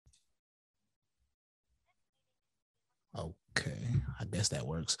I guess that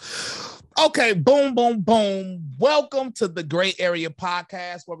works. Okay, boom, boom, boom. Welcome to the Gray Area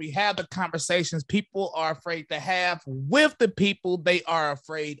Podcast, where we have the conversations people are afraid to have with the people they are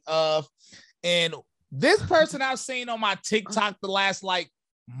afraid of. And this person I've seen on my TikTok the last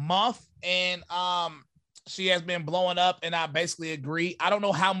month, and she has been blowing up, and I basically agree. I don't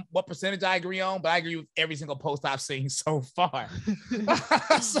know what percentage I agree on, but I agree with every single post I've seen so far.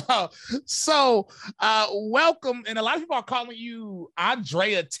 so welcome. And a lot of people are calling you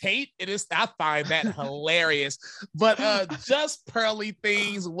Andrea Tate. I find that hilarious. But just Pearly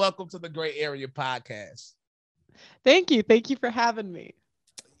things. Welcome to the Gray Area Podcast. Thank you. Thank you for having me.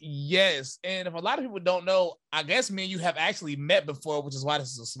 Yes. And if a lot of people don't know, I guess me and you have actually met before, which is why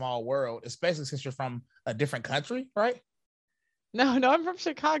this is a small world, especially since you're from a different country, right? No, I'm from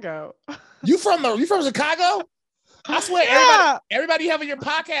Chicago. You from Chicago? I swear, yeah. everybody having your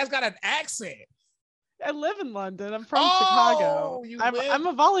podcast got an accent. I live in London. I'm from Chicago. I'm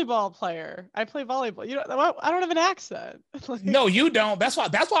a volleyball player. I play volleyball. I don't have an accent. No, you don't. That's why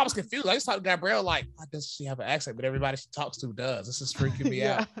I was confused. I just thought Gabrielle, why does she have an accent? But everybody she talks to does. This is freaking me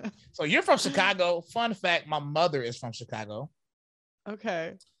out. So you're from Chicago. Fun fact: my mother is from Chicago.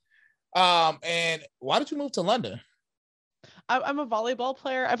 Okay. And why did you move to London? I'm a volleyball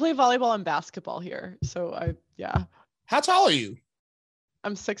player. I play volleyball and basketball here. So yeah. How tall are you?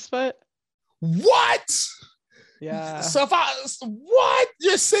 I'm 6 foot. What? Yeah. So what?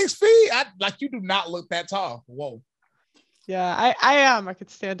 You're 6 feet? You do not look that tall. Whoa. Yeah, I am. I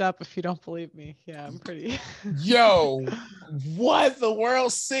could stand up if you don't believe me. Yeah, I'm pretty. Yo, what the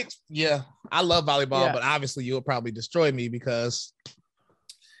world? 6? Yeah, I love volleyball, but obviously you'll probably destroy me because,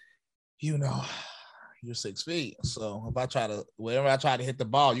 you're 6 feet. So whenever I try to hit the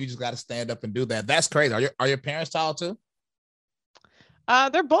ball, you just got to stand up and do that. That's crazy. Are your parents tall too?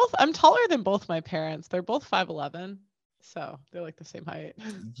 I'm taller than both my parents. They're both 5'11", so they're like the same height.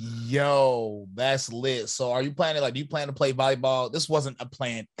 Yo, that's lit. So do you plan to play volleyball? This wasn't a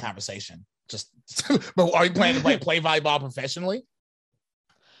planned conversation, but are you planning to play volleyball professionally?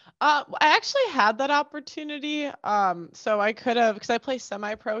 I actually had that opportunity. So I could have, because I play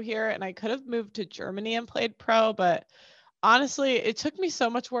semi-pro here, and I could have moved to Germany and played pro, but honestly, it took me so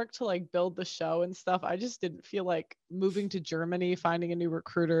much work to build the show and stuff. I just didn't feel like moving to Germany, finding a new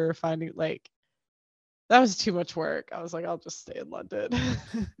recruiter, that was too much work. I was like, I'll just stay in London.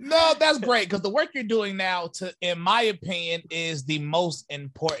 No, that's great, because the work you're doing now, in my opinion, is the most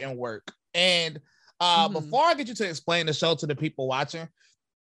important work. And before I get you to explain the show to the people watching,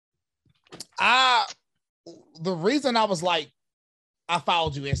 the reason I was I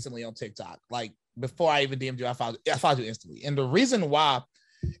followed you instantly on TikTok. Before I even DM'd you, I followed you instantly. And the reason why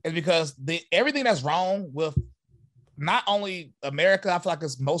is because everything that's wrong with not only America, I feel like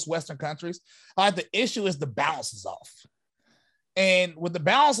it's most Western countries, the issue is the balance is off. And with the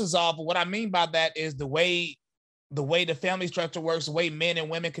balance is off, what I mean by that is the way the family structure works, the way men and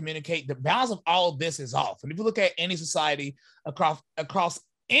women communicate, the balance of all of this is off. And if you look at any society across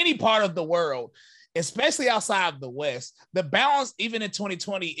any part of the world, especially outside of the West, the balance, even in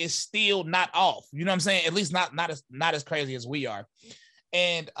 2020, is still not off. You know what I'm saying? At least not as crazy as we are.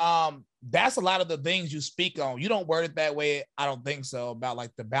 And that's a lot of the things you speak on. You don't word it that way, I don't think so, about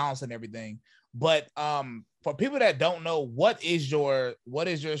the balance and everything. But for people that don't know, what is your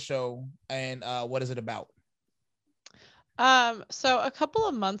show, and what is it about? So a couple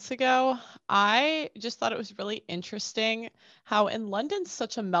of months ago, I just thought it was really interesting how in London's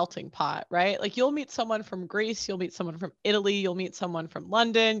such a melting pot, right? You'll meet someone from Greece, you'll meet someone from Italy, you'll meet someone from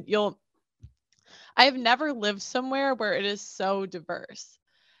London. I've never lived somewhere where it is so diverse.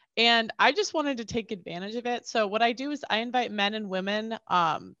 And I just wanted to take advantage of it. So what I do is I invite men and women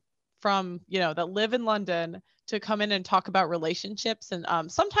from, that live in London to come in and talk about relationships and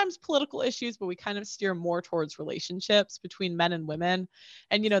sometimes political issues, but we kind of steer more towards relationships between men and women.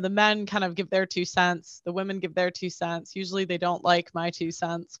 And, the men kind of give their 2 cents. The women give their 2 cents. Usually they don't like my 2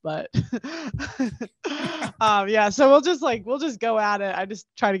 cents, but yeah, so we'll just go at it. I just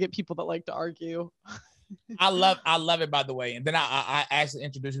try to get people that like to argue. I love it, by the way. And then I actually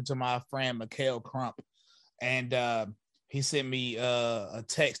introduced you to my friend, Mikhail Crump. And he sent me a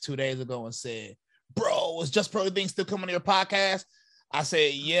text 2 days ago and said, "Bro, is Just Pearly things still coming to your podcast?" I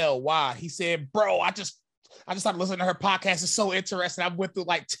said, "Yeah, why?" He said, "Bro, I just started listening to her podcast. It's so interesting. I went through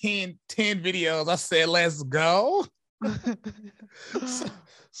 10 videos." I said, "Let's go."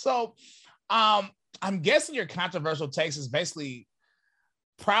 so I'm guessing your controversial takes is basically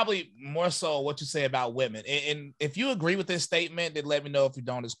probably more so what you say about women. And if you agree with this statement, then let me know. If you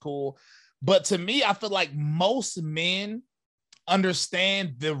don't, it's cool. But to me, I feel like most men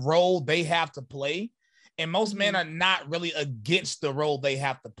understand the role they have to play. And most men are not really against the role they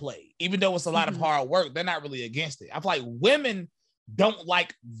have to play. Even though it's a lot of hard work, they're not really against it. I feel like women don't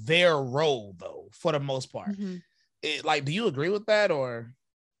like their role, though, for the most part. Like, do you agree with that, or?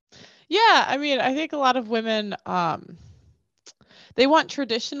 Yeah, I mean, I think a lot of women, they want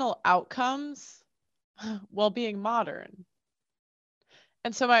traditional outcomes while being modern.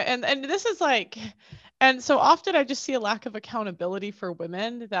 And so and this is like, and so often I just see a lack of accountability for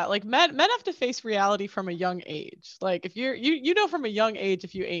women, that like men have to face reality from a young age. Like if you know from a young age,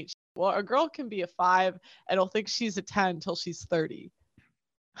 if you ain't shit. Well, a girl can be a 5 and will think she's a 10 till she's 30.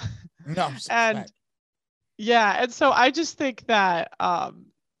 No, And yeah, and so I just think that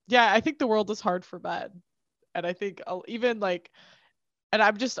yeah, I think the world is hard for men. And I think even like, and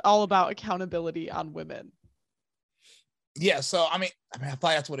I'm just all about accountability on women. Yeah, so I mean, I feel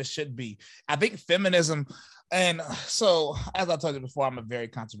like that's what it should be. I think feminism, and so as I told you before, I'm a very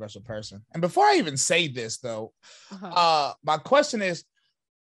controversial person. And before I even say this, though, my question is,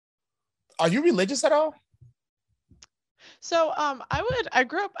 are you religious at all? So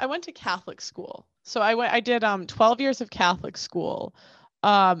I went to Catholic school. So I did 12 years of Catholic school.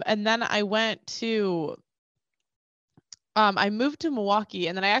 And then I moved to Milwaukee,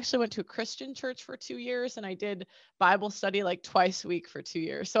 and then I actually went to a Christian church for 2 years, and I did Bible study like twice a week for 2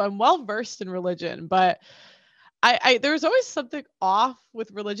 years. So I'm well versed in religion, but there was always something off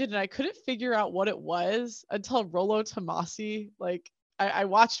with religion, and I couldn't figure out what it was until Rollo Tomasi. Like I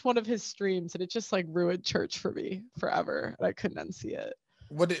watched one of his streams, and it just like ruined church for me forever, and I couldn't unsee it.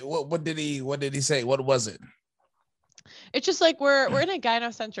 What did he say? What was it? It's just like we're in a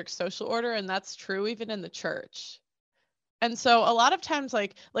gynocentric social order, and that's true even in the church. And so a lot of times,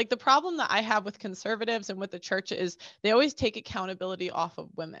 like the problem that I have with conservatives and with the church is they always take accountability off of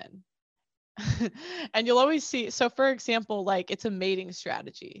women. And you'll always see, so for example, like it's a mating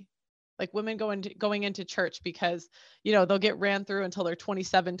strategy. Like women going into church because, you know, they'll get ran through until they're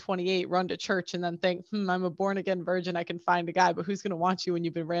 27, 28, run to church and then think, I'm a born again virgin, I can find a guy, but who's going to want you when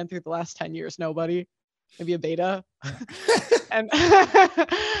you've been ran through the last 10 years? Nobody. Maybe a beta. And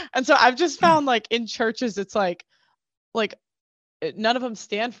and so I've just found like in churches, it's like none of them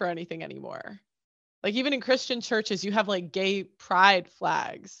stand for anything anymore. Like even in Christian churches, you have like gay pride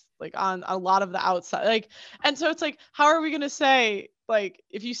flags like on a lot of the outside. Like, and so it's like, how are we going to say, like,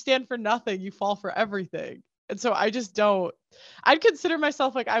 if you stand for nothing, you fall for everything? And so I just don't, I'd consider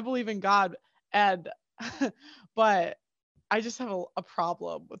myself like, I believe in God, and but I just have a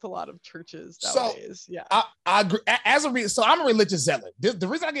problem with a lot of churches nowadays. So, yeah, I agree. So I'm a religious zealot. The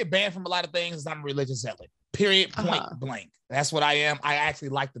reason I get banned from a lot of things is I'm a religious zealot. Period. Point blank. That's what I am. I actually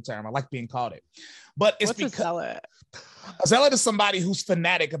like the term. I like being called it. But it's because a zealot is somebody who's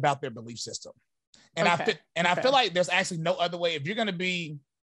fanatic about their belief system. And I feel like there's actually no other way. If you're gonna believe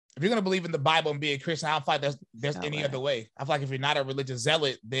in the Bible and be a Christian, I don't feel like there's any other way. I feel like if you're not a religious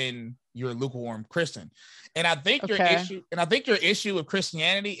zealot, then you're a lukewarm Christian. And I think your issue with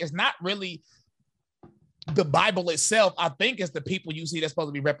Christianity is not really the Bible itself. I think it's the people you see that's supposed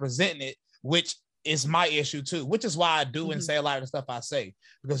to be representing it, which is my issue too, which is why I do and say a lot of the stuff I say,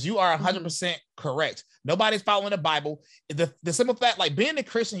 because you are 100% correct. Nobody's following the Bible. The simple fact, like being a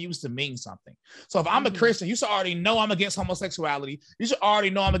Christian used to mean something. So if I'm a Christian, you should already know I'm against homosexuality. You should already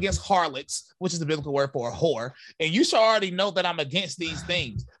know I'm against harlots, which is the biblical word for a whore. And you should already know that I'm against these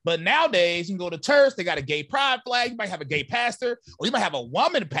things. But nowadays you can go to church, they got a gay pride flag. You might have a gay pastor, or you might have a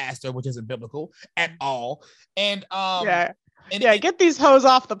woman pastor, which isn't biblical at all. And get these hoes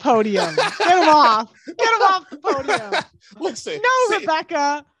off the podium. Get them off. Get them off the podium. Listen. No,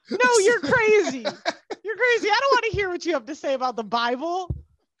 Rebecca. No, you're crazy. You're crazy. I don't want to hear what you have to say about the Bible.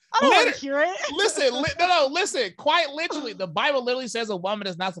 I don't want to hear it. Listen. Quite literally, the Bible literally says a woman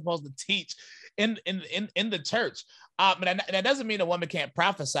is not supposed to teach in the church. And that doesn't mean a woman can't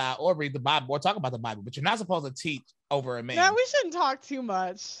prophesy or read the Bible or talk about the Bible, but you're not supposed to teach over a man. Yeah, we shouldn't talk too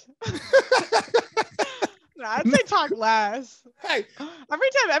much. I'd say talk less. Hey,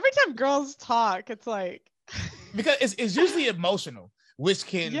 every time girls talk, it's like because it's usually emotional, which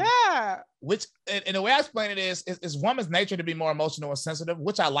and the way I explain it is woman's nature to be more emotional and sensitive,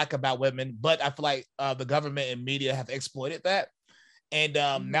 which I like about women, but I feel like the government and media have exploited that, and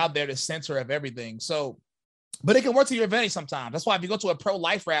now they're the center of everything. So, but it can work to your advantage sometimes. That's why if you go to a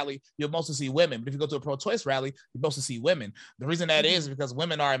pro-life rally, you'll mostly see women. But if you go to a pro-choice rally, you mostly see women. The reason that is because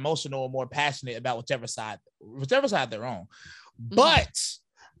women are emotional and more passionate about whichever side they're on. But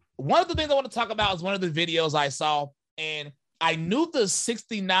one of the things I want to talk about is one of the videos I saw, and I knew the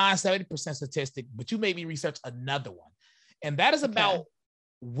 69-70% statistic, but you made me research another one. And that is about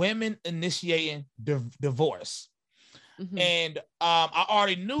women initiating divorce. And I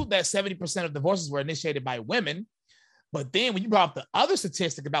already knew that 70% of divorces were initiated by women. But then when you brought up the other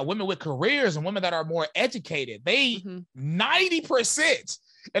statistic about women with careers and women that are more educated, they 90%.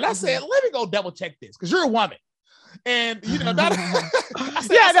 And I said, let me go double check this because you're a woman. And you know, double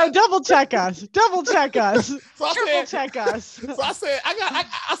check us. Double check us. So Triple check us. So I said,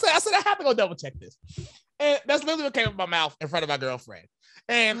 I have to go double check this. And that's literally what came out of my mouth in front of my girlfriend.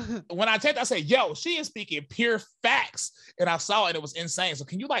 And when I checked, I said, yo, she is speaking pure facts. And I saw it, it was insane. So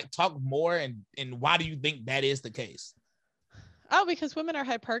can you like talk more and why do you think that is the case? Oh, because women are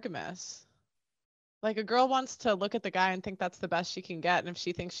hypergamous. Like a girl wants to look at the guy and think that's the best she can get. And if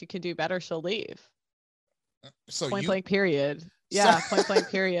she thinks she can do better, she'll leave. So point blank period. Yeah, so, point blank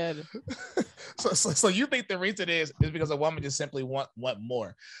period. So you think the reason is because a woman just simply want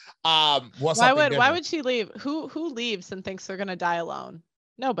more? Why would she leave? Who leaves and thinks they're gonna die alone?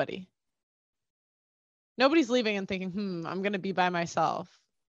 Nobody. Nobody's leaving and thinking, I'm gonna be by myself.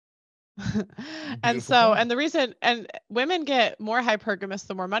 And the reason, and women get more hypergamous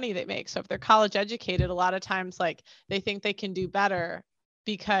the more money they make. So if they're college educated, a lot of times like they think they can do better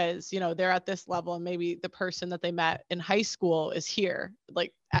because, you know, they're at this level and maybe the person that they met in high school is here.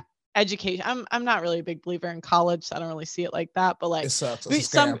 Like education. I'm not really a big believer in college, so I don't really see it like that. But like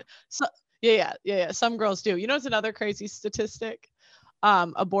some girls do. You know, it's another crazy statistic.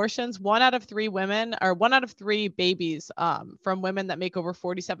 Abortions, 1 out of 3 women or 1 out of 3 babies from women that make over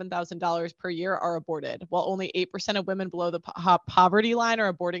 $47,000 per year are aborted, while only 8% of women below the poverty line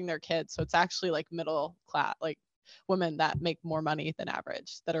are aborting their kids. So it's actually like middle class, like women that make more money than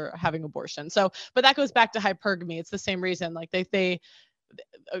average that are having abortion. So, but that goes back to hypergamy. It's the same reason. Like they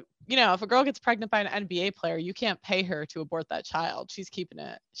you know, if a girl gets pregnant by an NBA player, you can't pay her to abort that child. She's keeping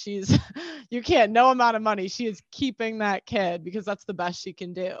it. You can't, no amount of money. She is keeping that kid because that's the best she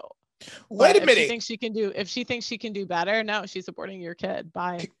can do. Wait a minute. If she thinks she can do better, no, she's aborting your kid.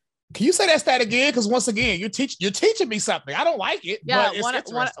 Bye. Can you say that stat again? Because once again, you're teaching me something. I don't like it. Yeah,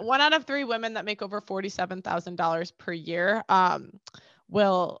 but one out of 3 women that make over $47,000 per year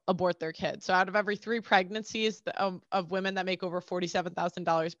will abort their kids. So out of every 3 pregnancies of women that make over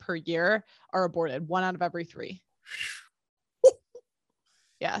 $47,000 per year are aborted. 1 out of every 3.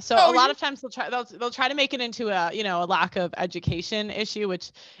 Yeah. So a lot of times they'll try to make it into a lack of education issue,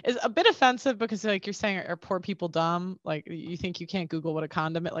 which is a bit offensive because like you're saying, are poor people dumb? Like you think you can't Google what a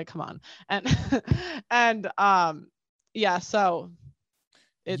condom is? Like, come on. And so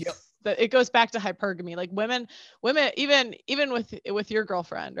it goes back to hypergamy. Like women, even with your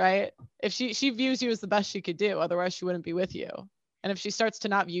girlfriend, right? If she views you as the best she could do, otherwise she wouldn't be with you. And if she starts to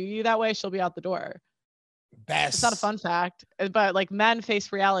not view you that way, she'll be out the door. It's not a fun fact, but like men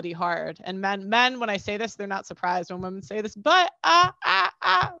face reality hard, and men when I say this, they're not surprised when women say this, but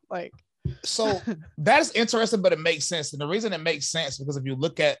like. So that is interesting, but it makes sense. And the reason it makes sense because if you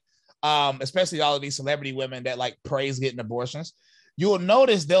look at especially all of these celebrity women that like praise getting abortions, you will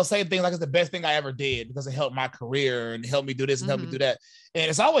notice they'll say things like it's the best thing I ever did because it helped my career and helped me do this and helped me do that. And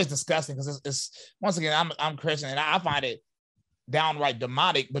it's always disgusting because it's once again, I'm Christian and I find it downright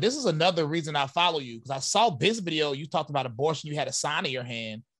demonic. But this is another reason I follow you because I saw this video. You talked about abortion. You had a sign in your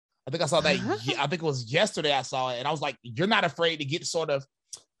hand. I think I saw that. I think it was yesterday I saw it. And I was like, you're not afraid to get sort of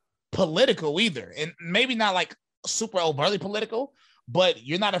political either. And maybe not like super overtly political, but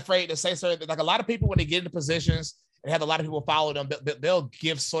you're not afraid to say certain, like a lot of people, when they get into positions and have a lot of people follow them, they'll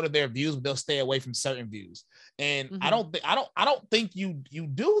give sort of their views, but they'll stay away from certain views. And I don't think you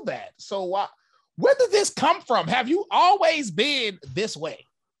do that. So where did this come from? Have you always been this way?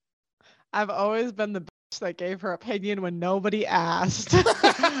 I've always been the bitch that gave her opinion when nobody asked.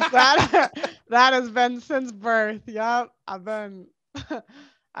 that has been since birth. Yep.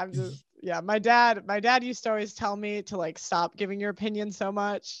 My dad used to always tell me to like stop giving your opinion so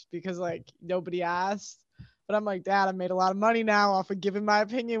much because like nobody asked. But I'm like, Dad, I made a lot of money now off of giving my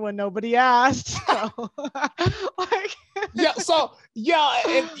opinion when nobody asked. So, like,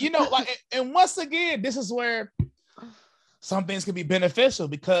 and once again, this is where some things can be beneficial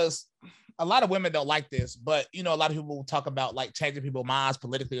because a lot of women don't like this, but a lot of people will talk about like changing people's minds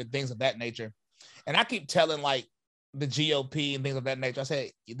politically or things of that nature. And I keep telling like the GOP and things of that nature, I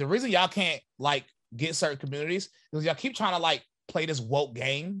say the reason y'all can't like get certain communities is y'all keep trying to like play this woke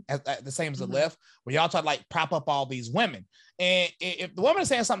game at the same as the left, where y'all try to like prop up all these women. And if the woman is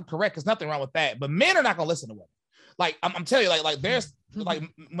saying something correct, there's nothing wrong with that. But men are not gonna listen to women. Like I'm telling you, like there's like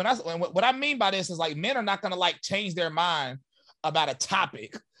what I mean by this is like men are not gonna like change their mind about a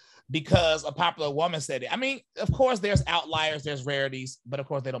topic because a popular woman said it. I mean, of course, there's outliers, there's rarities, but of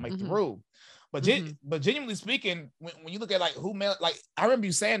course they don't make the rule. But genuinely speaking, when you look at like who men, like I remember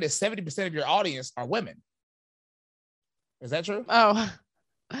you saying that 70% of your audience are women. Is that true? Oh,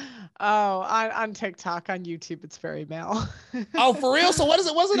 on TikTok, on YouTube, it's very male. Oh, for real? So what is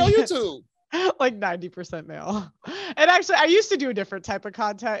it? What's it on YouTube? Like 90% male. And actually, I used to do a different type of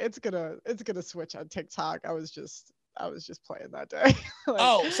content. It's gonna switch on TikTok. I was just playing that day.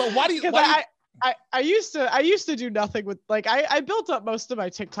 Like, So why do you? Because I used to do nothing with, like, I built up most of my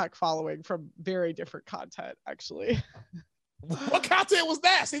TikTok following from very different content, actually. What content was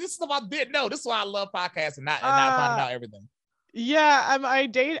that? See, this is stuff I didn't know. This is why I love podcasts and not finding out everything. Yeah, I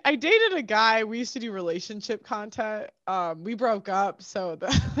dated a guy. We used to do relationship content. We broke up, so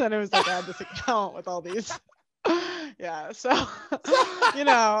then it was like I had this account with all these. Yeah, so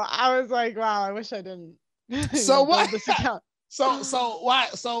I was like, wow, I wish I didn't. So what? Build this account. So why?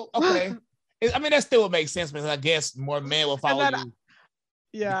 So okay. I mean, that still would make sense because I guess more men will follow you.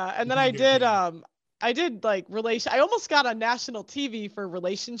 Yeah, and then I did like I almost got on national TV for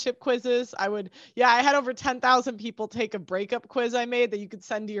relationship quizzes. I had over 10,000 people take a breakup quiz I made that you could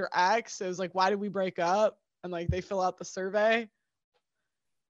send to your ex. It was like, why did we break up? And like they fill out the survey.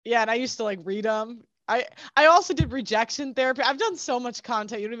 Yeah, and I used to like read them. I also did rejection therapy. I've done so much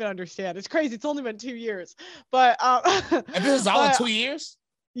content you don't even understand. It's crazy. It's only been 2 years, but and this is all in 2 years.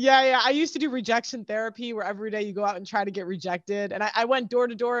 Yeah. I used to do rejection therapy where every day you go out and try to get rejected. And I went door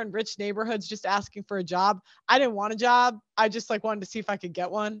to door in rich neighborhoods just asking for a job. I didn't want a job. I just like wanted to see if I could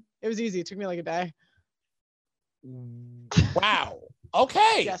get one. It was easy. It took me like a day. Wow.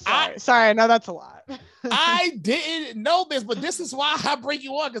 Okay. Yeah, sorry. I know that's a lot. I didn't know this, but this is why I bring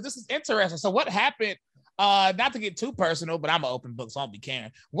you on, because this is interesting. So what happened? Not to get too personal, but I'm an open book, so I'll be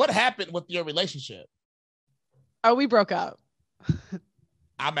caring. What happened with your relationship? Oh, we broke up.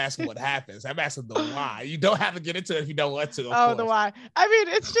 I'm asking what happens. I'm asking the why. You don't have to get into it if you don't want to. Of course. The why. I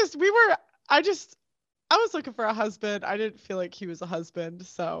mean, it's just I was looking for a husband. I didn't feel like he was a husband,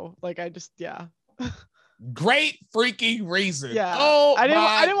 so like yeah. Great freaking reason. Yeah. Oh, I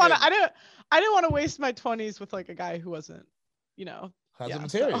didn't want to waste my 20s with like a guy who wasn't, husband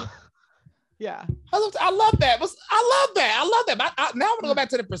material. So, yeah. I love that. I love that. But now I'm gonna go back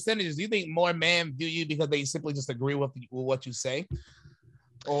to the percentages. Do you think more men view you because they simply just agree with what you say?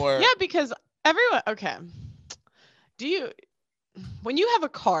 Or yeah, because everyone. Okay. When you have a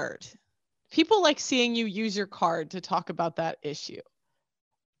card, people like seeing you use your card to talk about that issue.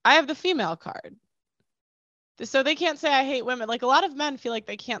 I have the female card. So they can't say I hate women. Like a lot of men feel like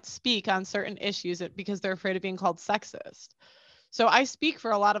they can't speak on certain issues because they're afraid of being called sexist. So I speak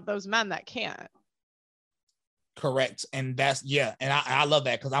for a lot of those men that can't. Correct. And that's, yeah. And I love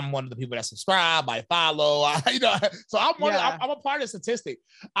that because I'm one of the people that subscribe, I follow, so I'm a part of the statistic.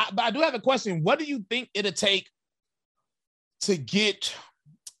 But I do have a question. What do you think it'll take to get,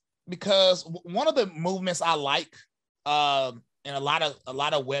 because one of the movements I like, and a lot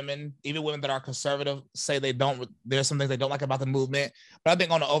of women, even women that are conservative, say there's some things they don't like about the movement. But I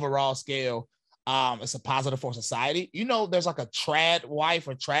think on an overall scale, it's a positive for society. There's like a trad wife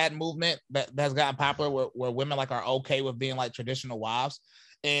or trad movement that's gotten popular where women like are okay with being like traditional wives.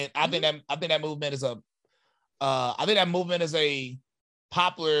 And I think that movement is a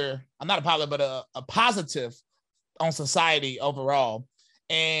popular, not a popular, but a positive on society overall.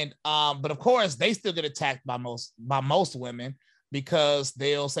 And but of course they still get attacked by most women because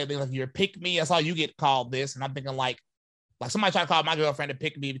they'll say things like, you're pick me, that's all you get called this. And I'm thinking like somebody tried to call my girlfriend to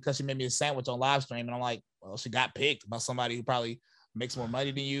pick me because she made me a sandwich on live stream. And I'm like, well, she got picked by somebody who probably makes more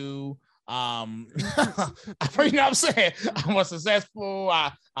money than you. You know what I'm saying? I'm more successful.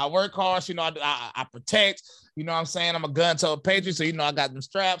 I work hard. I protect. You know what I'm saying? I'm a gun-toed patriot. So, I got them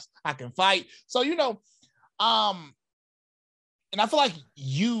straps. I can fight. So, and I feel like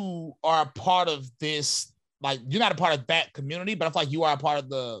you are a part of this. Like, you're not a part of that community, but I feel like you are a part of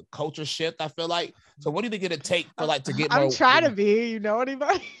the culture shift, I feel like. So what do you think it'll take for to get more? I'm trying to be,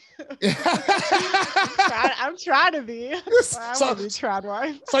 anybody? I'm trying to be. I want to be trad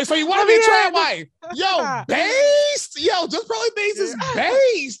wife. So you want to be trad wife? Yo, based? Yo, just probably based is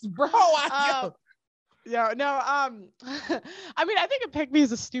based, bro. Yeah, no, I mean, I think a pick me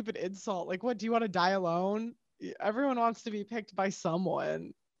is a stupid insult. Like, what, do you want to die alone? Everyone wants to be picked by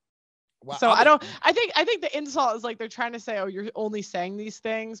someone. Well, so I think the insult is like they're trying to say, oh, you're only saying these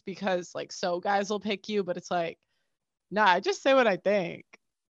things because like so guys will pick you, but it's like, nah, I just say what I think.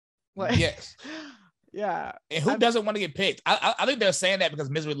 Like, yes. Yeah. And who doesn't want to get picked? I think they're saying that because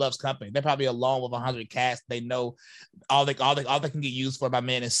misery loves company. They're probably alone with 100 cats. They know all they can get used for by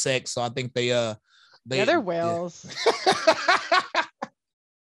men is sex. So I think they're whales. Yeah.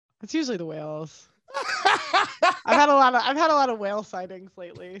 It's usually the whales. I've had a lot of whale sightings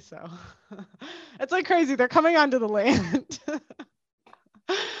lately, so it's like crazy. They're coming onto the land.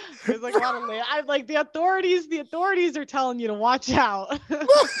 There's like a lot of I'm like the authorities are telling you to watch out.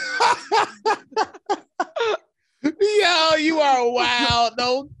 Yo, you are wild.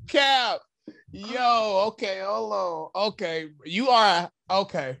 No cap. Yo, okay, hold on. Okay, you are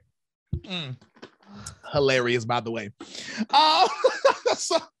okay. Hilarious, by the way.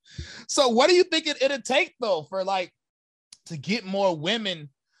 So, so what do you think it'd take though for like to get more women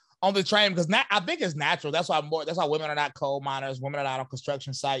on the train? Because I think it's natural. That's why women are not coal miners. Women are not on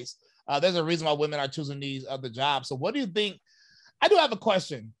construction sites. There's a reason why women are choosing these other jobs. So what do you think? I do have a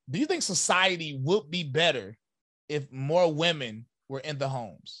question. Do you think society would be better if more women were in the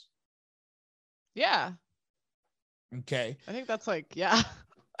homes? Yeah. Okay. I think that's like, yeah.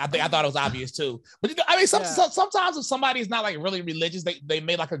 I thought it was obvious too. But I mean, sometimes if somebody's not like really religious, they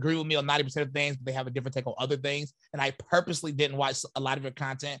may like agree with me on 90% of things, but they have a different take on other things. And I purposely didn't watch a lot of your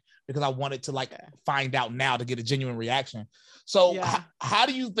content because I wanted to like find out now to get a genuine reaction. So how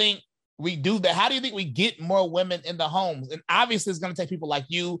do you think we do that? How do you think we get more women in the homes? And obviously it's going to take people like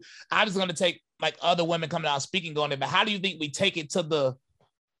you. Obviously it's going to take like other women coming out speaking on it. But how do you think we take it to the,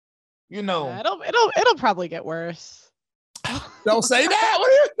 it'll probably get worse. Don't say that.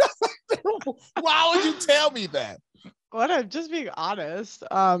 Why would you tell me that? What? I'm just being honest.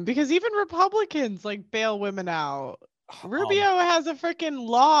 Because even Republicans like bail women out. Rubio has a freaking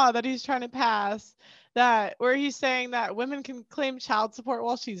law that he's trying to pass where he's saying that women can claim child support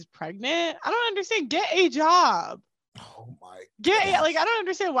while she's pregnant. I don't understand. Get a job. Oh my. I don't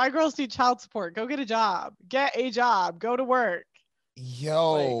understand why girls need child support. Go get a job. Get a job. Go to work.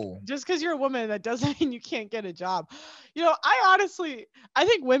 Yo, just because you're a woman, that doesn't mean you can't get a job. I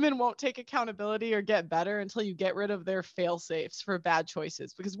think women won't take accountability or get better until you get rid of their fail safes for bad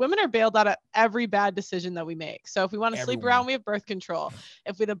choices, because women are bailed out of every bad decision that we make. So if we want to sleep around, we have birth control.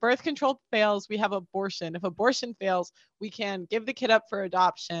 If the birth control fails, we have abortion. If abortion fails, we can give the kid up for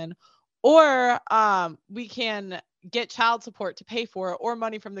adoption, or we can get child support to pay for it, or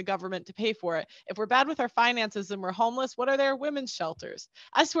money from the government to pay for it. If we're bad with our finances and we're homeless, what are there? Women's shelters.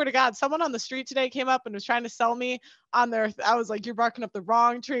 I swear to God, someone on the street today came up and was trying to sell me on I was like, you're barking up the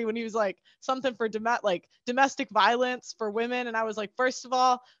wrong tree, when he was like something for domestic violence for women. And I was like, first of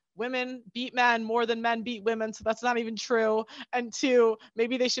all, women beat men more than men beat women, so that's not even true. And two,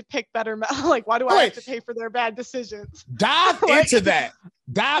 maybe they should pick better men. Like, why do I have to pay for their bad decisions? Dive into that.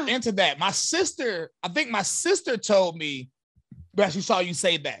 I think my sister told me that she saw you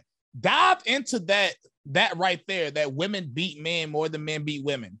say that. Dive into that right there, that women beat men more than men beat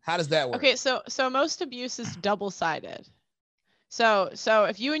women. How does that work? Okay, so most abuse is double-sided. So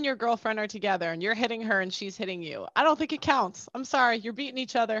if you and your girlfriend are together and you're hitting her and she's hitting you, I don't think it counts. I'm sorry, you're beating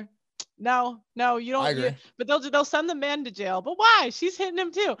each other. No, you don't. I agree. But they'll send the man to jail. But why? She's hitting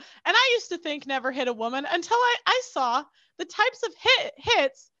him too. And I used to think never hit a woman until I saw the types of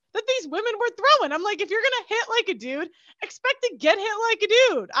hits that these women were throwing. I'm like, if you're gonna hit like a dude, expect to get hit like a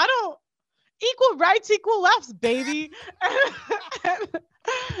dude. Equal rights, equal lefts, baby.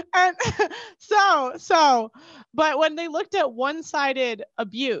 and but when they looked at one-sided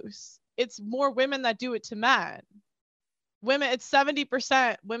abuse, it's more women that do it to men. It's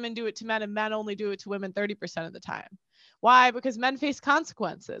 70% women do it to men, and men only do it to women 30% of the time. Why? Because men face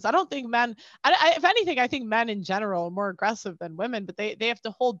consequences. I don't think men, if anything, I think men in general are more aggressive than women, but they have to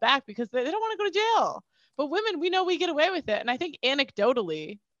hold back because they don't want to go to jail. But women, we know we get away with it. And I think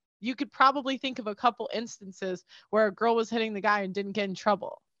anecdotally, you could probably think of a couple instances where a girl was hitting the guy and didn't get in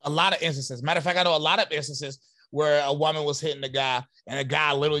trouble. A lot of instances. Matter of fact, I know a lot of instances where a woman was hitting the guy and a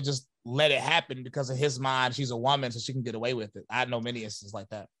guy literally just let it happen because of his mind. She's a woman, so she can get away with it. I know many instances like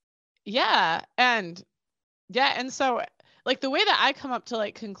that. Yeah. And so like the way that I come up to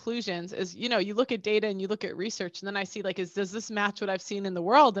like conclusions is, you look at data and you look at research, and then I see like, does this match what I've seen in the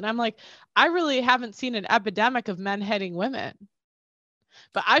world? And I'm like, I really haven't seen an epidemic of men hitting women.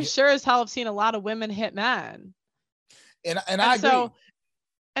 But I sure as hell have seen a lot of women hit men. And I agree.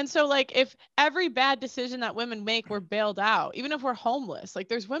 And so like, if every bad decision that women make, we're bailed out, even if we're homeless, like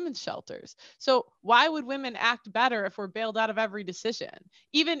there's women's shelters. So why would women act better if we're bailed out of every decision?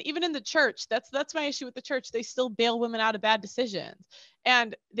 Even in the church, that's my issue with the church. They still bail women out of bad decisions.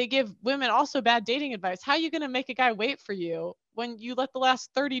 And they give women also bad dating advice. How are you going to make a guy wait for you when you let the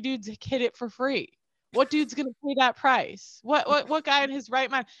last 30 dudes hit it for free? What dude's going to pay that price? What guy in his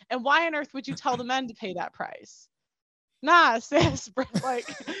right mind? And why on earth would you tell the men to pay that price? Nah, sis, like,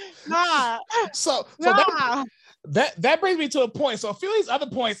 nah. So that brings me to a point. So a few of these other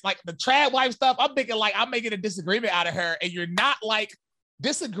points, like the trad wife stuff, I'm thinking like I'm making a disagreement out of her, and you're not like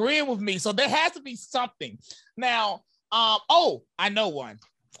disagreeing with me. So there has to be something. Now, I know one.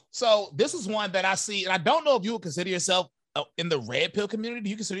 So this is one that I see, and I don't know if you would consider yourself in the red pill community? Do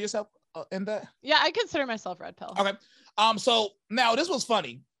you consider yourself in that? Yeah, I consider myself red pill. Okay. So now this was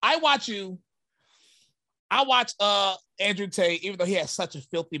funny. I watch Andrew Tate, even though he has such a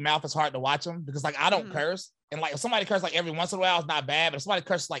filthy mouth, it's hard to watch him because like I don't curse. And like if somebody curses like every once in a while, it's not bad. But if somebody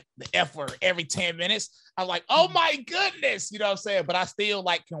curses like the F word every 10 minutes, I'm like, oh my goodness, you know what I'm saying? But I still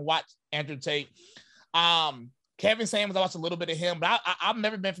like can watch Andrew Tate. Kevin Samuels, I watched a little bit of him, but I've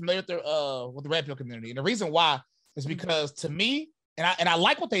never been familiar with the red pill community. And the reason why is because to me, and I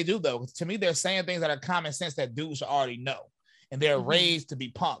like what they do though. To me, they're saying things that are common sense that dudes should already know. And they're raised to be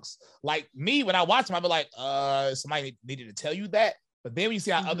punks. Like me, when I watch them, I'd be like, somebody needed to tell you that. But then when you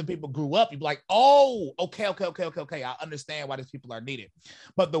see how other people grew up, you'd be like, oh, okay. I understand why these people are needed.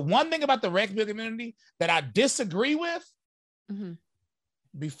 But the one thing about the red pill community that I disagree with,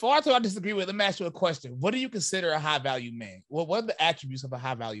 before I tell you I disagree with, let me ask you a question. What do you consider a high value man? Well, what are the attributes of a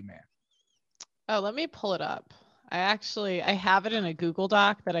high value man? Oh, let me pull it up. I have it in a Google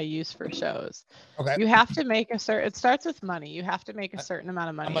Doc that I use for shows. Okay. You have to make it starts with money. You have to make a certain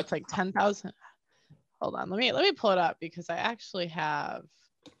amount of money. It's like 10,000. Hold on. Let me pull it up because I actually have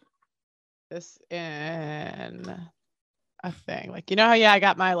this in a thing. Like, you know how, I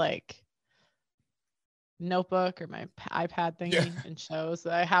got my like notebook or my iPad thingy and shows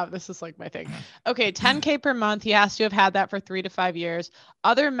that I have. This is like my thing. Okay. 10K per month. He has to have had that for 3 to 5 years.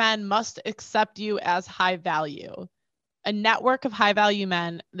 Other men must accept you as high value. A network of high value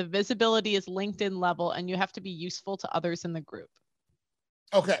men. The visibility is LinkedIn level and you have to be useful to others in the group.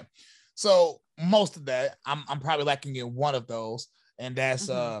 Okay. So most of that, I'm probably lacking in one of those. And that's,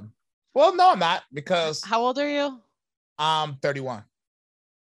 well, no, I'm not because. How old are you? I'm 31.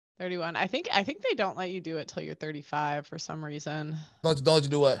 31. I think they don't let you do it till you're 35 for some reason. Don't you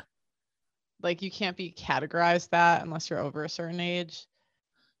do what? Like you can't be categorized that unless you're over a certain age.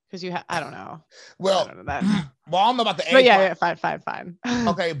 Because I don't know. Well, I don't know that. Well, I don't know about the age. But yeah, fine.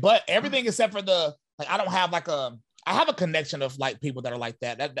 Okay, but everything except for the like, I don't have like I have a connection of like people that are like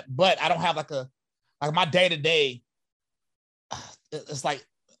that, but I don't have like my day to day. It's like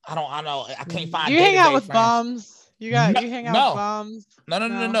I know I can't find. Do you hang out with friends. bums? You hang out with bums?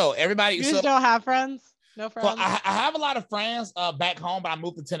 No. Everybody. You just don't have friends? No friends? So I have a lot of friends back home, but I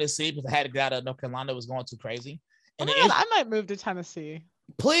moved to Tennessee because I had to get out of North Carolina. It was going too crazy. And I might move to Tennessee.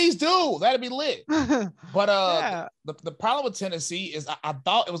 Please do. That'd be lit. But the problem with Tennessee is I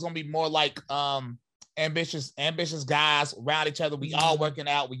thought it was gonna be more like ambitious guys around each other. We all working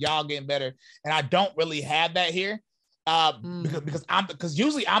out, we all getting better. And I don't really have that here. Because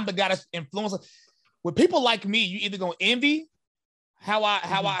usually I'm the guy that's influenced. With people like me, you either gonna envy how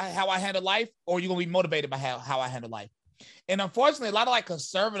I handle life, or you're gonna be motivated by how I handle life. And unfortunately, a lot of like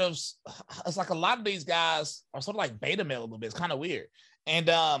conservatives, it's like a lot of these guys are sort of like beta male a little bit. It's kind of weird.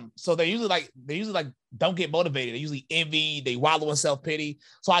 And so they usually like don't get motivated. They usually envy, they wallow in self-pity.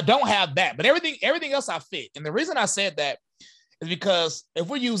 So I don't have that, but everything else I fit. And the reason I said that is because if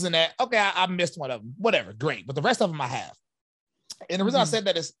we're using that, okay, I missed one of them, whatever, great. But the rest of them I have. And the reason I said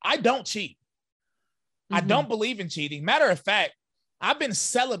that is I don't cheat. I don't believe in cheating. Matter of fact, I've been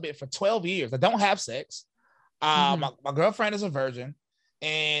celibate for 12 years. I don't have sex. My girlfriend is a virgin,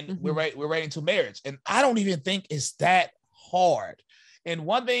 and we're ready to marriage. And I don't even think it's that hard. And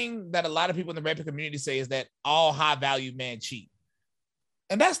one thing that a lot of people in the red pill community say is that all high value men cheat.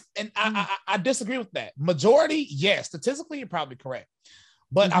 And I disagree with that. Majority, yes, statistically, you're probably correct.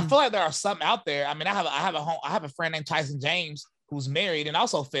 But I feel like there are some out there. I mean, I have a friend named Tyson James who's married and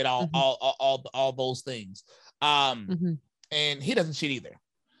also fit all those things. And he doesn't cheat either.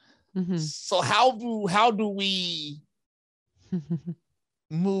 So how do we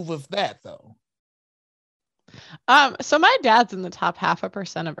move with that though? So my dad's in the top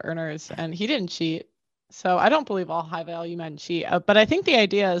 0.5% of earners, and he didn't cheat. So I don't believe all high value men cheat. But I think the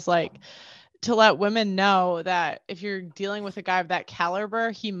idea is like to let women know that if you're dealing with a guy of that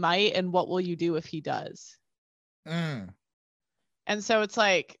caliber, he might, and what will you do if he does? And so it's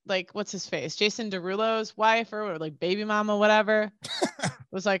like what's his face? Jason Derulo's wife or like baby mama, whatever,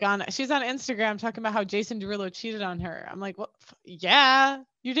 was like she's on Instagram talking about how Jason Derulo cheated on her. I'm like, what? Yeah,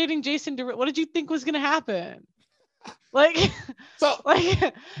 you're dating Jason Derulo. What did you think was gonna happen? Like, so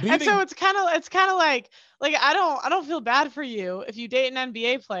it's kind of like I don't feel bad for you if you date an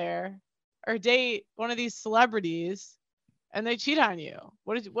NBA player or date one of these celebrities and they cheat on you.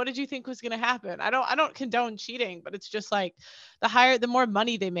 What did you think was going to happen? I don't condone cheating, but it's just like the more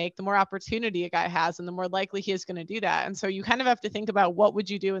money they make, the more opportunity a guy has, and the more likely he is going to do that. And so you kind of have to think about, what would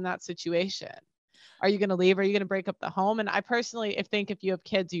you do in that situation? Are you going to leave? Are you going to break up the home? And I personally think if you have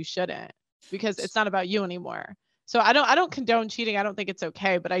kids, you shouldn't, because it's not about you anymore. So I don't condone cheating. I don't think it's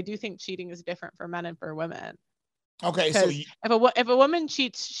okay, but I do think cheating is different for men and for women. Okay, so Because if a woman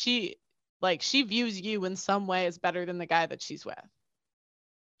cheats, she views you in some way as better than the guy that she's with.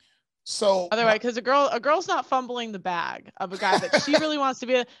 so Otherwise, because a girl's not fumbling the bag of a guy that she really wants to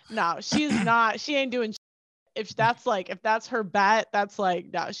be. No, she's not. She ain't doing. If that's her bet, that's like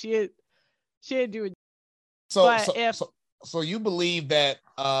no, she ain't doing. so But so so so you believe that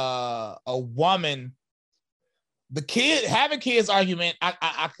a woman, the kid having kids argument,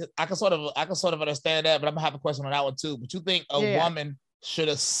 I can sort of understand that, but I'm gonna have a question on that one too. But you think a woman should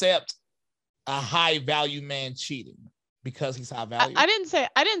accept a high value man cheating because he's high value? I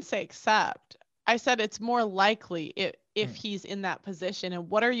didn't say accept. I said it's more likely if he's in that position. And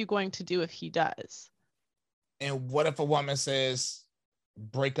what are you going to do if he does? And what if a woman says,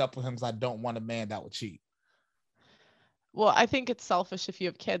 break up with him because I don't want a man that would cheat? Well, I think it's selfish if you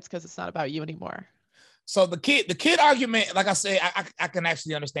have kids because it's not about you anymore. So the kid argument, like I say, I can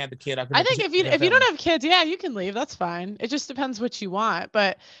actually understand the kid argument. I think if you don't have kids, yeah, you can leave. That's fine. It just depends what you want.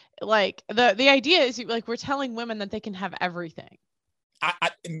 But like the idea is like we're telling women that they can have everything.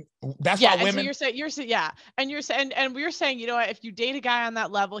 That's why women. So you're saying yeah, and we're saying, you know what, if you date a guy on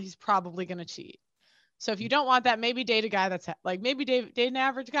that level, he's probably gonna cheat. So if you don't want that, maybe date a guy that's like maybe date an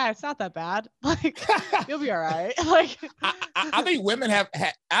average guy. It's not that bad. Like you'll be all right. Like I think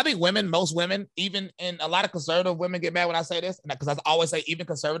women most women, even in a lot of conservative women get mad when I say this, because I always say even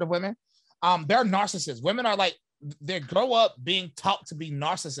conservative women, they're narcissists. Women are like, they grow up being taught to be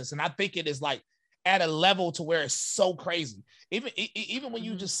narcissists, and I think it is like at a level to where it's so crazy. Even when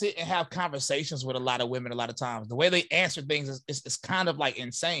you just sit and have conversations with a lot of women, a lot of times the way they answer things is kind of like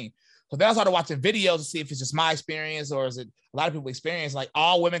insane. So then I started watching videos to see if it's just my experience or is it a lot of people experience. Like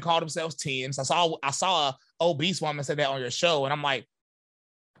all women call themselves 10s. I saw a obese woman say that on your show, and I'm like,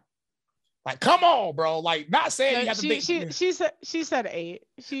 come on, bro. Like, not saying you have to think. She said 8.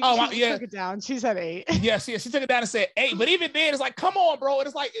 She took it down. She said 8. Yeah, she took it down and said 8. But even then, it's like, come on, bro. And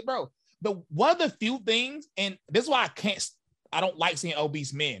it's like, bro, one of the few things, and this is why I don't like seeing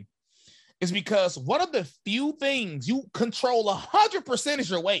obese men, is because one of the few things you control 100% is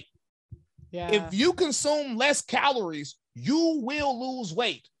your weight. Yeah. If you consume less calories, you will lose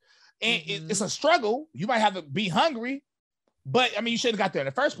weight. And it's a struggle. You might have to be hungry, but I mean, you shouldn't have got there in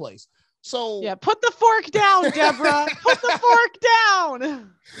the first place. So yeah, put the fork down, Deborah. Put the fork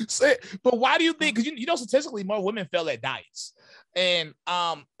down. But why do you think? Because you know, statistically, more women fail at diets. And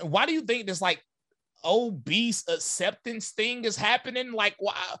why do you think this like obese acceptance thing is happening? Like,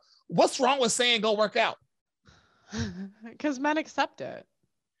 what's wrong with saying go work out? Because men accept it.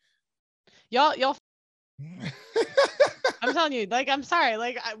 Y'all. I'm telling you, like, I'm sorry,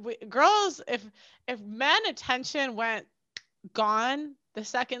 like, girls, if men attention went gone the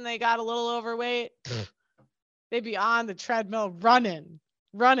second they got a little overweight, they'd be on the treadmill running.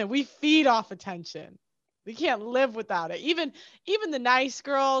 We feed off attention. We can't live without it. Even the nice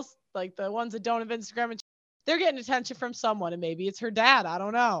girls, like the ones that don't have Instagram, they're getting attention from someone, and maybe it's her dad. I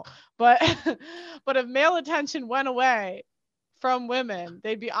don't know, but if male attention went away from women,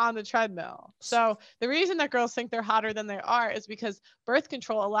 they'd be on the treadmill. So the reason that girls think they're hotter than they are is because birth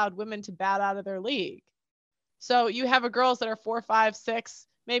control allowed women to bat out of their league. So you have a girls that are 4, 5, 6,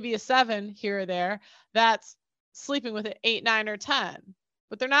 maybe a 7 here or there, that's sleeping with an 8, 9, or 10,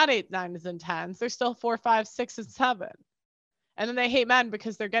 but they're not 8, 9s, and 10s. They're still 4, 5, 6, and 7. And then they hate men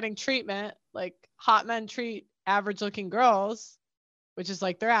because they're getting treatment, like hot men treat average looking girls, which is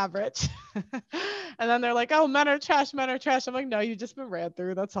like they're average. And then they're like, oh, men are trash. I'm like, no, you've just been ran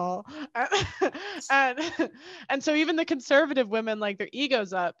through. That's all. And so even the conservative women, like, their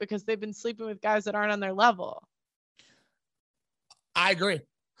ego's up because they've been sleeping with guys that aren't on their level. I agree.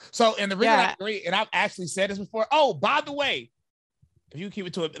 So, and the reason I agree, and I've actually said this before. Oh, by the way, if you keep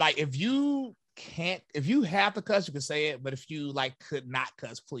it to it, like, if you have to cuss, you can say it. But if you like could not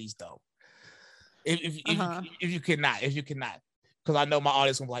cuss, please don't. If you cannot, because I know my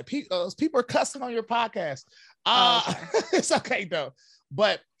audience will be like, people are cussing on your podcast. Okay. It's okay though.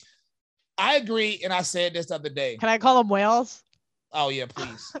 But I agree, and I said this the other day. Can I call them whales? Oh yeah,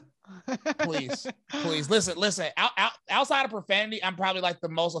 please. please listen. Outside of profanity, I'm probably like the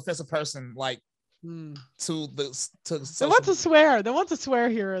most offensive person, like to they want to swear. They want to swear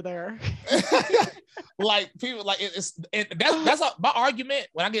here or there. Like people, like that's my argument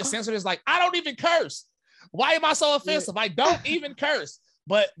when I get censored is like, I don't even curse. Why am I so offensive? I don't even curse.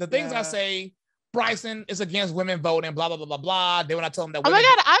 But the things I say, Bryson is against women voting, blah blah blah blah blah. Then when I tell them that, oh my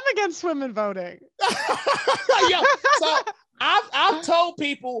God, I'm against women voting. Yeah, so I've told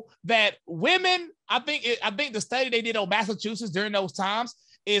people that women, I think the study they did on Massachusetts during those times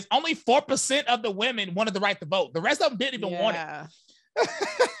is only 4% of the women wanted the right to vote. The rest of them didn't even want it.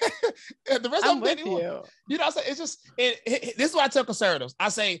 The rest I'm of them with didn't. you. You know, it's just this is what I tell conservatives. I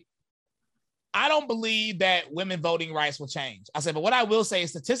say, I don't believe that women voting rights will change. I said, but what I will say is,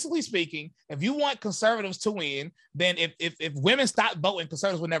 statistically speaking, if you want conservatives to win, then if women stop voting,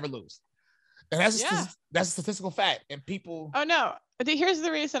 conservatives will never lose. And that's a statistical fact. And people. Oh no. Here's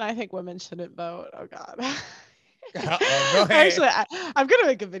the reason I think women shouldn't vote. Oh God. Go ahead. Actually, I'm gonna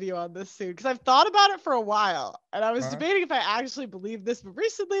make a video on this soon because I've thought about it for a while, and I was debating if I actually believe this. But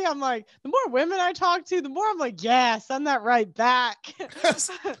recently, I'm like, the more women I talk to, the more I'm like, yeah, send that right back.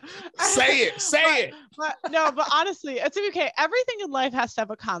 Say it. But honestly, it's okay. Everything in life has to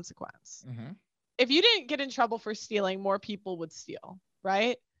have a consequence. Mm-hmm. If you didn't get in trouble for stealing, more people would steal,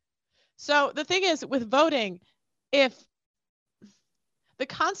 right? So the thing is, with voting, if the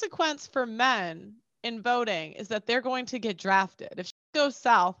consequence for men in voting is that they're going to get drafted. If shit goes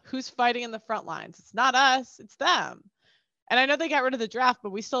south, who's fighting in the front lines? It's not us, it's them. And I know they got rid of the draft,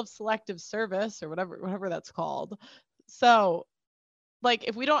 but we still have selective service or whatever that's called. So, like,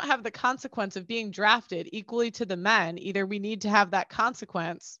 if we don't have the consequence of being drafted equally to the men, either we need to have that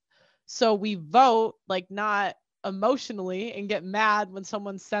consequence. So we vote, like, not emotionally and get mad when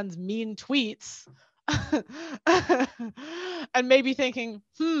someone sends mean tweets. And maybe thinking,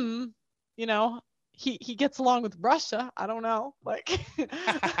 you know, he gets along with Russia. I don't know. Like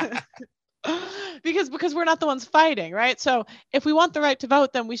because we're not the ones fighting, right? So if we want the right to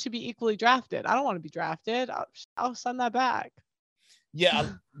vote, then we should be equally drafted. I don't want to be drafted. I'll send that back. Yeah,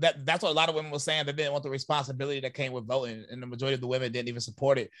 that's what a lot of women were saying. They didn't want the responsibility that came with voting, and the majority of the women didn't even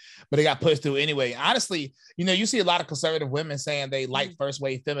support it, but it got pushed through anyway. Honestly, you know, you see a lot of conservative women saying they like first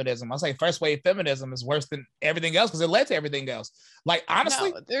wave feminism. I say first wave feminism is worse than everything else because it led to everything else. Like,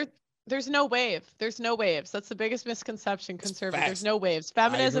 honestly, no, there's no wave. There's no waves. That's the biggest misconception. Conservative. There's no waves.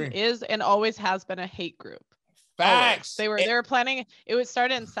 Feminism is and always has been a hate group. Facts. They were planning. It was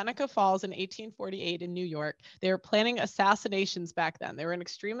started in Seneca Falls in 1848 in New York. They were planning assassinations back then. They were an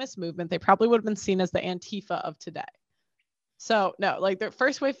extremist movement. They probably would have been seen as the Antifa of today. So no, like the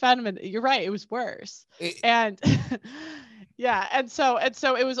first wave feminism. You're right. It was worse. And yeah, and so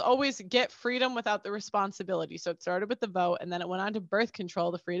it was always get freedom without the responsibility. So it started with the vote, and then it went on to birth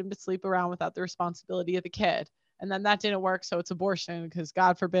control, the freedom to sleep around without the responsibility of the kid. And then that didn't work, so it's abortion because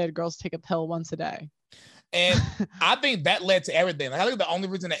God forbid girls take a pill once a day. And I think that led to everything. Like, I think the only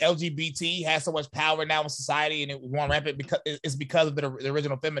reason that LGBT has so much power now in society and it went rampant because of the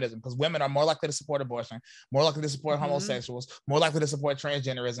original feminism. Because women are more likely to support abortion, more likely to support homosexuals, more likely to support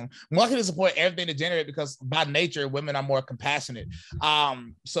transgenderism, more likely to support everything degenerate because by nature women are more compassionate.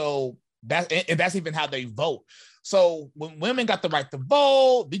 So that's even how they vote. So when women got the right to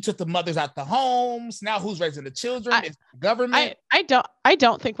vote, they took the mothers out the homes. Now who's raising the children? It's the government. I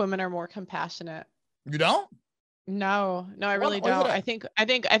don't think women are more compassionate. You don't? No, I really don't. I think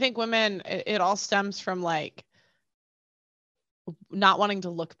women, it all stems from like not wanting to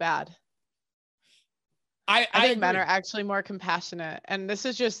look bad. I think men are actually more compassionate, and this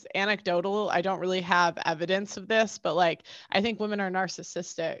is just anecdotal. I don't really have evidence of this, but like I think women are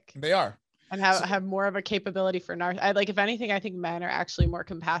narcissistic. They are, and have more of a capability for like if anything, I think men are actually more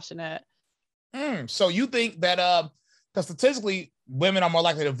compassionate. So you think that because statistically, women are more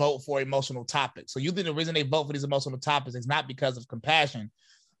likely to vote for emotional topics. So you think the reason they vote for these emotional topics is not because of compassion.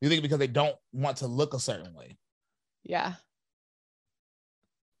 You think because they don't want to look a certain way. Yeah.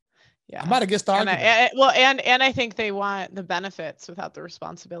 I'm about to get started. And I think they want the benefits without the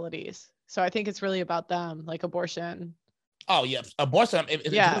responsibilities. So I think it's really about them, like abortion. Oh yeah, abortion.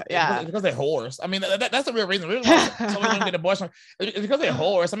 Because they're whores. I mean, that's the real reason. Really so women get abortion. It's because they're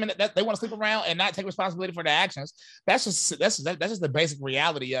whores. I mean, they want to sleep around and not take responsibility for their actions. That's just the basic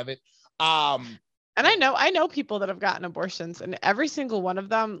reality of it. And I know people that have gotten abortions, and every single one of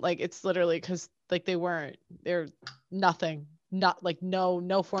them, like it's literally because like they're nothing, not like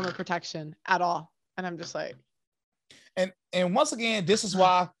no form of protection at all. And I'm just like, and once again, this is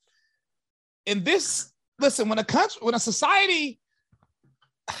why in this. Listen, when a society,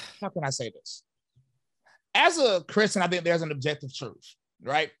 how can I say this? As a Christian, I think there's an objective truth,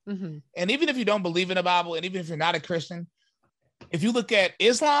 right? Mm-hmm. And even if you don't believe in the Bible, and even if you're not a Christian, if you look at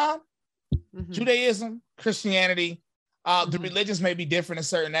Islam, Judaism, Christianity, the religions may be different in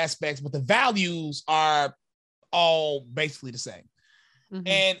certain aspects, but the values are all basically the same.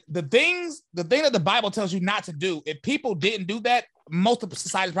 And the thing that the Bible tells you not to do, if people didn't do that, most of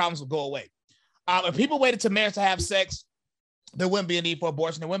society's problems would go away. If people waited to marriage to have sex, there wouldn't be a need for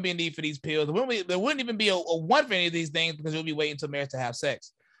abortion. There wouldn't be a need for these pills. There wouldn't even be a want for any of these things because you'll be waiting until marriage to have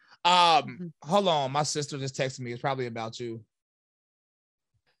sex. Hold on. My sister just texted me. It's probably about you.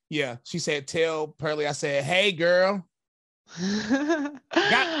 Yeah. She said, tell Pearly. I said, hey, girl.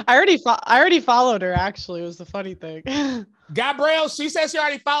 I already followed her. Actually, was the funny thing. Gabrielle, she says she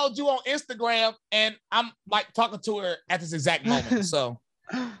already followed you on Instagram, and I'm like talking to her at this exact moment. So,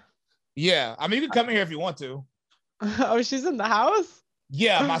 yeah, I mean, you can come in here if you want to. Oh, she's in the house?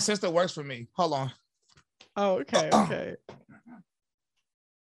 Yeah, my sister works for me. Hold on. Oh, okay, okay.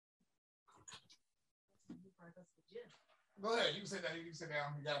 Go ahead. You can sit down. You can sit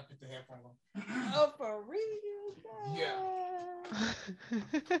down. You gotta put the headphones on. Oh, for real? Yeah.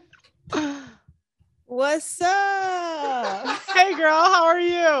 What's up? Hey, girl, how are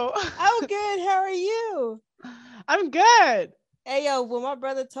you? I'm good. How are you? I'm good. Hey, yo, when my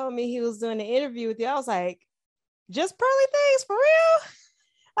brother told me he was doing an interview with you, I was like, just Pearly things for real?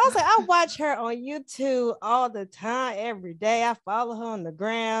 I was like, I watch her on YouTube all the time, every day. I follow her on the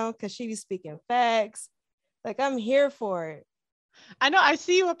ground because she be speaking facts. Like, I'm here for it. I know. I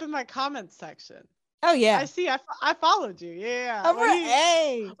see you up in my comments section. Oh, yeah. I see. I followed you. Yeah.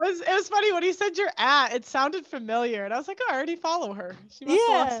 Hey. It was funny when he said you're at. It sounded familiar, and I was like, oh, I already follow her. She must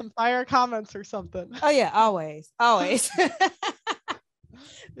have left some fire comments or something. Oh yeah, always.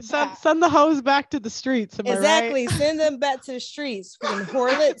 Send the hoes back to the streets. Am exactly. I right? Send them back to the streets, freaking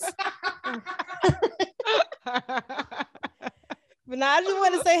harlots. But now I just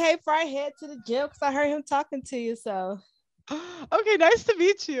want to say, hey, before I head to the gym, because I heard him talking to you. So, okay, nice to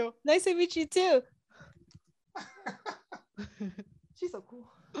meet you. Nice to meet you too. She's so cool.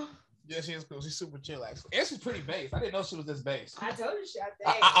 Yeah, she is cool. She's super chill, actually. And she's pretty based. I didn't know she was this based. I told you she.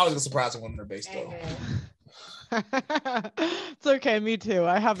 I always get surprised when women are based, though. It's okay. Me too.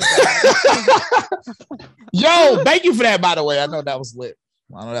 I have it. Yo, thank you for that, by the way. I know that was lit.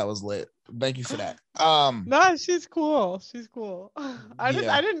 Thank you for that. No, she's cool. She's cool. I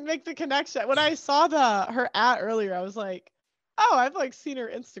didn't make the connection. When I saw her at earlier, I was like, oh, I've like seen her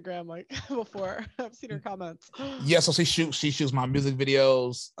Instagram like before. I've seen her comments. Yeah, so she shoots my music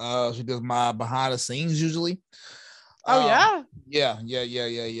videos. She does my behind the scenes usually. Oh yeah.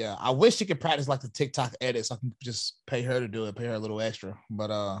 Yeah. I wish she could practice like the TikTok edits. So I can just pay her to do it, pay her a little extra.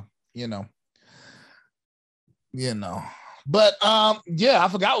 But you know. But yeah, I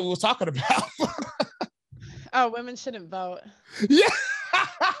forgot what we were talking about. Oh, women shouldn't vote. Yeah.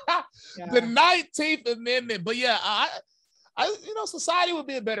 The 19th Amendment. But yeah, I society would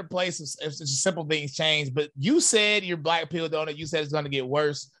be a better place if simple things change. But you said you're black pill, don't it? You said it's gonna get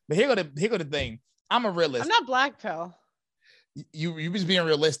worse. But here go the thing. I'm a realist. I'm not black pill. You just being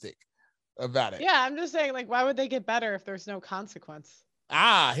realistic about it. Yeah, I'm just saying, like, why would they get better if there's no consequence?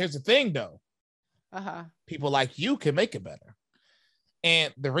 Here's the thing though. People like you can make it better.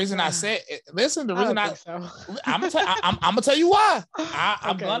 And the reason I said, listen, the reason I'm gonna tell you why.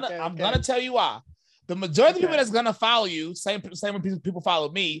 I'm gonna tell you why. The majority of people that's gonna follow you, same when people follow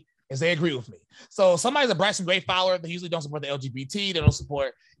me, is they agree with me. So somebody's a Braxton Gray follower, they usually don't support the LGBT, they don't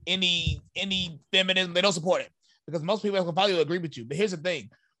support any feminism, they don't support it. Because most people that can follow you agree with you. But here's the thing.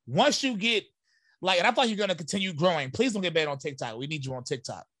 Once you get like, and I thought you're gonna continue growing, please don't get banned on TikTok. We need you on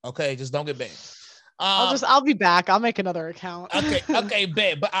TikTok. Okay, just don't get banned. I'll be back. I'll make another account. okay,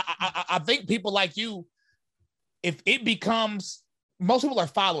 bet. But I think people like you, if it becomes, most people are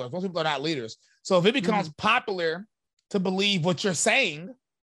followers, most people are not leaders. So if it becomes popular to believe what you're saying,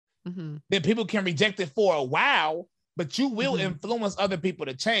 then people can reject it for a while, but you will influence other people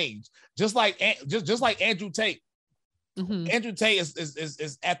to change. Just like Andrew Tate. Andrew Tate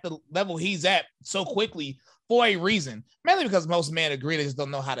is at the level he's at so quickly for a reason, mainly because most men agree, they just don't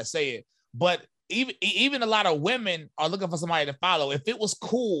know how to say it. But even a lot of women are looking for somebody to follow. If it was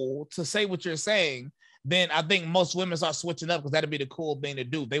cool to say what you're saying, then I think most women start switching up because that'd be the cool thing to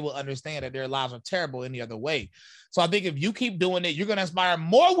do. They will understand that their lives are terrible any other way. So I think if you keep doing it, you're going to inspire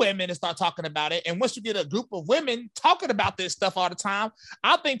more women to start talking about it. And once you get a group of women talking about this stuff all the time,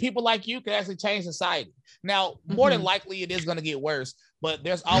 I think people like you can actually change society. Now, more than likely, it is going to get worse, but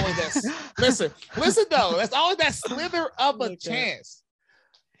there's always that. listen though, there's always that slither of a chance.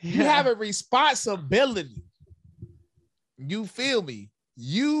 You have a responsibility. You feel me?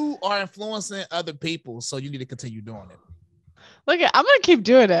 You are influencing other people, so you need to continue doing it. Look, I'm gonna keep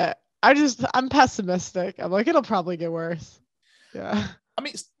doing it. I'm pessimistic. I'm like, it'll probably get worse. Yeah. I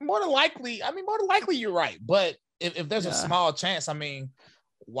mean, more than likely you're right. But if there's a small chance, I mean,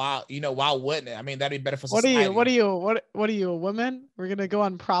 why wouldn't it? I mean, that'd be better for society. What are you, a woman? We're gonna go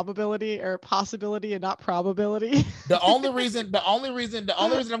on probability or possibility and not probability. The only reason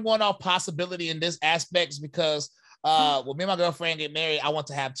I'm going off possibility in this aspect is because when me and my girlfriend get married, I want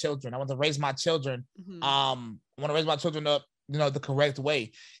to have children. I want to raise my children. I want to raise my children up, the correct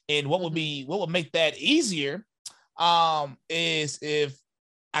way. And what would make that easier is if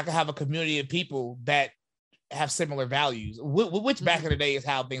I could have a community of people that have similar values, which back in the day is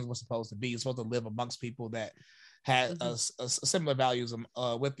how things were supposed to be. You're supposed to live amongst people that had a similar values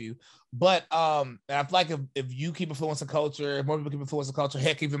with you. But and I feel like if you keep influencing culture, if more people keep influencing culture,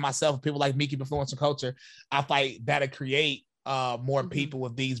 heck, even myself, people like me keep influencing culture, I feel like that'll create more people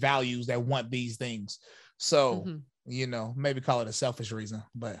with these values that want these things. So you know, maybe call it a selfish reason,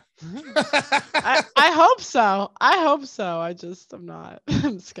 but I hope so. I'm not.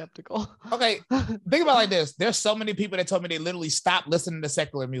 I'm skeptical. Okay, think about it like this. There's so many people that told me they literally stopped listening to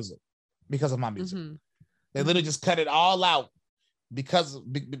secular music because of my music. They literally just cut it all out because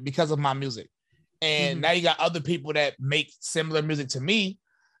of my music. And now you got other people that make similar music to me,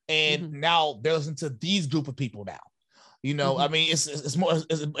 and now they're listening to these group of people now. You know, I mean, it's more,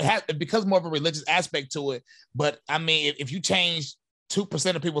 it becomes more of a religious aspect to it. But I mean, if you change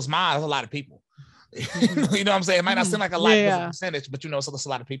 2% of people's minds, that's a lot of people. You know what I'm saying? It might not seem like a lot as a percentage, but you know, so that's a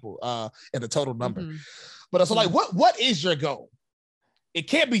lot of people in the total number. But also, like, what is your goal? It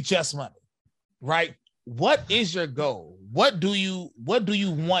can't be just money, right? What is your goal? What do you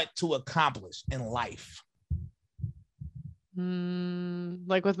want to accomplish in life?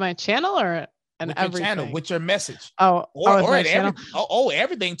 Like with my channel or with your channel, with your message. Or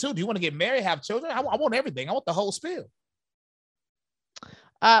everything too. Do you want to get married, have children? I want everything. I want the whole spiel.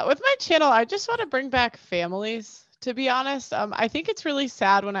 With my channel, I just want to bring back families, to be honest. I think it's really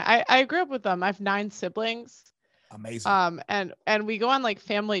sad when I grew up with them. I have 9 siblings. Amazing. And we go on like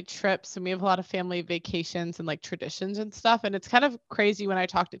family trips, and we have a lot of family vacations and like traditions and stuff. And it's kind of crazy when I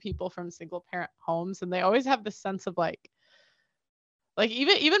talk to people from single parent homes, and they always have this sense of like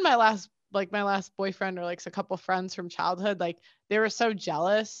even my last boyfriend or like a couple friends from childhood, like they were so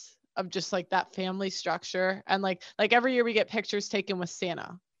jealous of just like that family structure. And like every year we get pictures taken with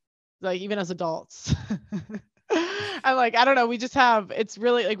Santa, like even as adults. And like, I don't know, we just have, it's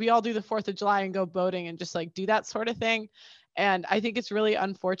really like we all do the 4th of July and go boating and just like do that sort of thing. And I think it's really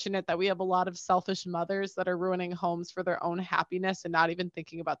unfortunate that we have a lot of selfish mothers that are ruining homes for their own happiness and not even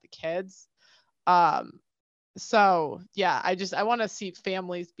thinking about the kids. So yeah, I want to see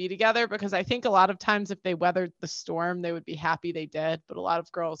families be together, because I think a lot of times if they weathered the storm, they would be happy they did. But a lot of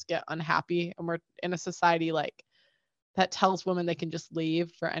girls get unhappy, and we're in a society like that tells women they can just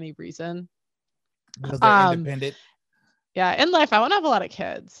leave for any reason. Because they're independent. Yeah, in life, I want to have a lot of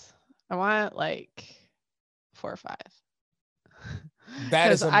kids. I want like 4 or 5.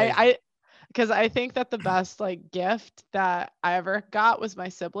 That is amazing. Because I think that the best like gift that I ever got was my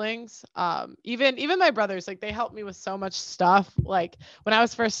siblings. Even my brothers, like they helped me with so much stuff. Like when I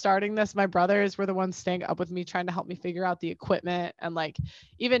was first starting this, my brothers were the ones staying up with me, trying to help me figure out the equipment. And like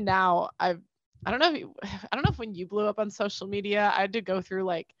even now, I don't know if when you blew up on social media, I had to go through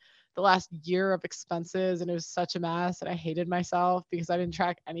like the last year of expenses, and it was such a mess, and I hated myself because I didn't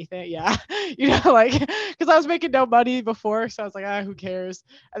track anything. Yeah. You know, like, because I was making no money before, so I was like, who cares?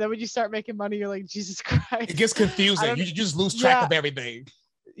 And then when you start making money, you're like, Jesus Christ. It gets confusing. You just lose track of everything.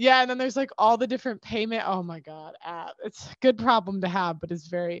 Yeah, and then there's like all the different payment. Oh my God, it's a good problem to have, but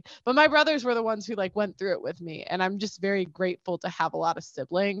but my brothers were the ones who like went through it with me, and I'm just very grateful to have a lot of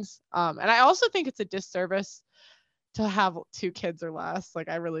siblings. And I also think it's a disservice to have 2 kids or less. Like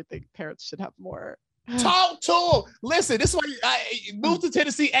I really think parents should have more. Talk to them. Listen, this is why I move to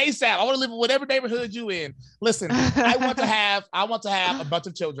Tennessee ASAP. I want to live in whatever neighborhood you in. Listen, I want to have a bunch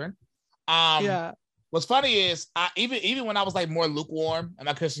of children. Yeah. What's funny is even when I was like more lukewarm in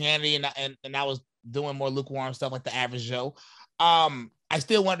my Christianity and I was doing more lukewarm stuff like the average Joe, I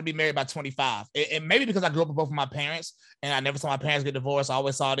still wanted to be married by 25. And maybe because I grew up with both of my parents and I never saw my parents get divorced. I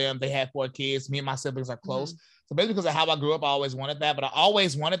always saw them. They had 4 kids. Me and my siblings are close. So basically because of how I grew up, I always wanted that.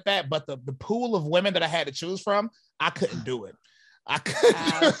 But the pool of women that I had to choose from, I couldn't do it. I couldn't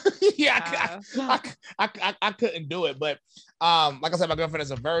do it. But like I said, my girlfriend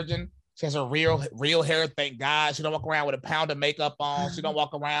is a virgin. She has her real hair, thank God. She don't walk around with a pound of makeup on. She don't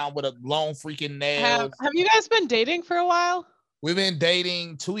walk around with a long freaking nails. Have you guys been dating for a while? We've been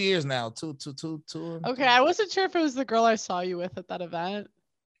dating 2 years now. Two. Okay, I wasn't sure if it was the girl I saw you with at that event.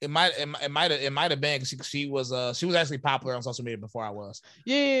 It might have been because she was actually popular on social media before I was.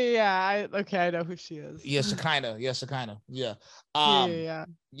 Yeah. I know who she is. Yeah, Shekinah. Yeah.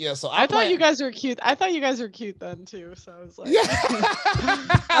 Yeah. So I thought you guys were cute. I thought you guys were cute then too. So I was like, yeah.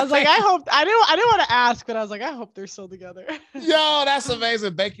 I was like, I didn't want to ask, but I was like, I hope they're still together. Yo, that's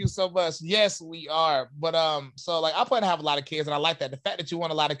amazing. Thank you so much. Yes, we are. But so like I plan to have a lot of kids, and I like that. The fact that you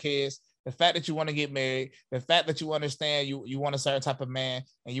want a lot of kids, the fact that you want to get married, the fact that you understand you want a certain type of man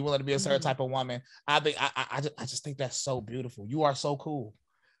and you willing to be a certain type of woman. I think I just think that's so beautiful. You are so cool.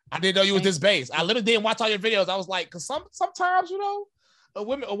 I didn't know you was this base. I literally didn't watch all your videos. I was like, because sometimes, you know, a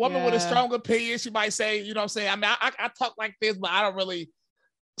woman with a strong opinion, she might say, you know what I'm saying? I mean, I talk like this, but I don't really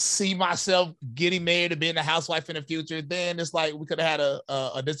see myself getting married and being a housewife in the future. Then it's like we could have had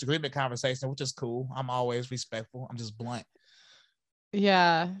a disagreement conversation, which is cool. I'm always respectful. I'm just blunt.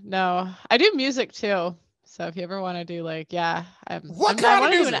 Yeah, no, I do music too. So if you ever want to do like, what kind of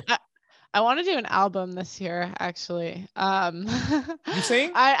music? I want to do an album this year, actually. You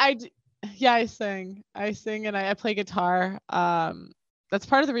sing? I sing. I sing and I play guitar. That's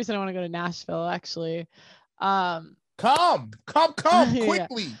part of the reason I want to go to Nashville, actually. Come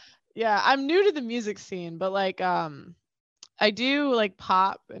quickly. Yeah, I'm new to the music scene, but like, I do like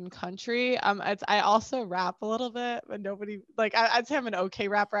pop and country. I also rap a little bit, but nobody like. I'd say I'm an okay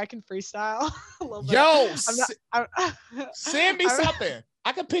rapper. I can freestyle a little bit. Yo, send me something.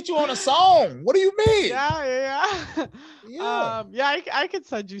 I can pitch you on a song. What do you mean? Yeah. I could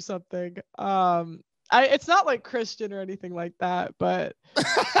send you something. It's not like Christian or anything like that, but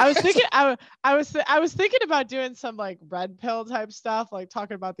I was thinking I was thinking about doing some like red pill type stuff, like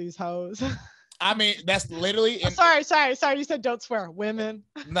talking about these hoes. I mean, that's literally. Sorry. You said don't swear. Women.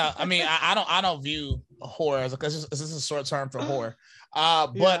 No, I mean, I don't view whore as because this is a short term for whore.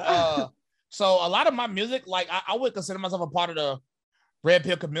 So a lot of my music, like I would consider myself a part of the red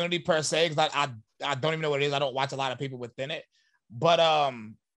pill community per se, because I don't even know what it is. I don't watch a lot of people within it, but a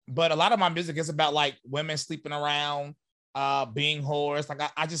lot of my music is about like women sleeping around, being whores.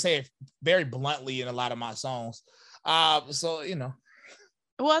 Like I just say it very bluntly in a lot of my songs. So you know.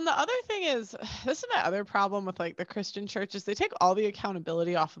 Well, and the other thing is, this is my other problem with like the Christian churches. They take all the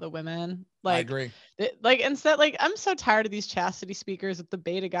accountability off of the women. Like, I agree. Instead, like, I'm so tired of these chastity speakers with the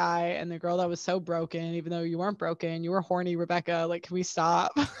beta guy and the girl that was so broken, even though you weren't broken, you were horny, Rebecca. Like, can we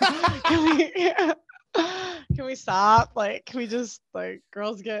stop? Can we stop? Like, can we just like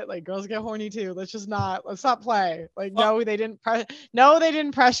girls get horny too? Let's not play. Like, no, they didn't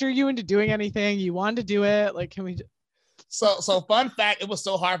pressure you into doing anything. You wanted to do it. Like, can we? So fun fact, it was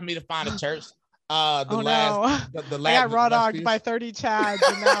so hard for me to find a church. I got raw dogged by 30 chads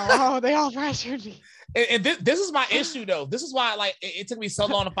and now they all pressured me. And this is my issue though. This is why like it took me so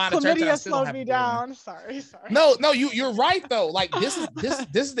long to find a church. Chlamydia slowed me down. Sorry. No, you're right though. Like this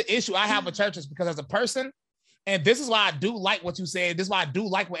is the issue I have with churches, because as a person, and this is why I do like what you said. This is why I do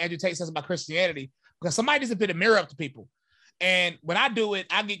like what Andrew Tate says about Christianity, because somebody needs to put a mirror up to people. And when I do it,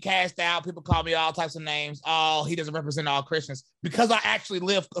 I get cast out. People call me all types of names. Oh, he doesn't represent all Christians, because I actually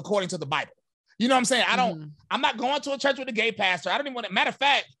live according to the Bible. You know what I'm saying? I'm not going to a church with a gay pastor. I don't even want to. Matter of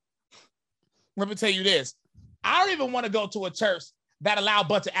fact, let me tell you this. I don't even want to go to a church that allow a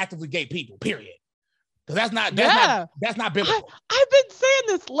bunch of actively gay people, period. Because that's not biblical. I've been saying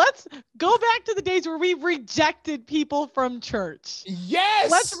this. Let's go back to the days where we rejected people from church.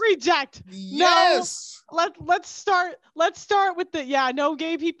 Let's reject. Yes. No, let's start with the no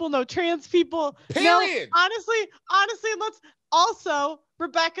gay people, no trans people. Period. No, honestly, let's also,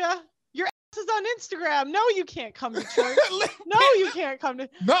 Rebecca, your ass is on Instagram. No, you can't come to church. No, you can't come to.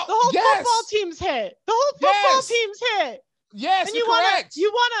 No, the whole football team's hit. The whole football team's hit. Yes, and you're correct.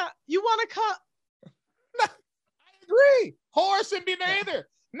 You wanna come. I agree. Whore shouldn't be there either.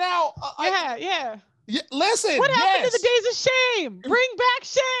 Now, listen. What happened to the days of shame? Bring back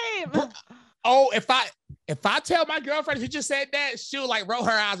shame. Oh, if I tell my girlfriend who just said that, she'll like roll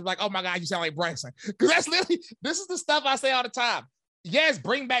her eyes and be like, "Oh my God, you sound like Bryson." Because that's literally, this is the stuff I say all the time. Yes,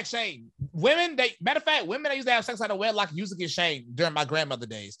 bring back shame. Women that used to have sex out of wedlock used to get shamed during my grandmother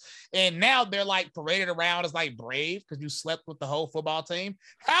days. And now they're like paraded around as like brave because you slept with the whole football team.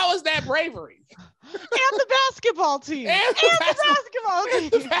 How is that bravery? And the basketball team. And the basketball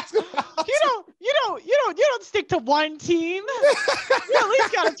team. You don't stick to one team. You at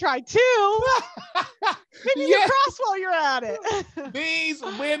least gotta try two. Maybe you cross while you're at it. These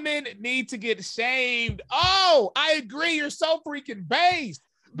women need to get shamed. Oh, I agree. You're so freaking based.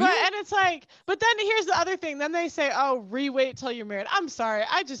 And it's like, but then here's the other thing. Then they say, oh, re-wait till you're married. I'm sorry.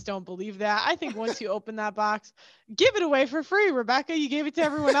 I just don't believe that. I think once you open that box, give it away for free, Rebecca. You gave it to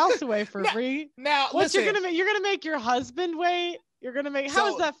everyone else away for free. Now, listen, you're gonna make your husband wait. You're gonna make. How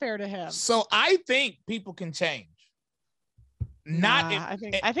is that fair to him? So I think people can change.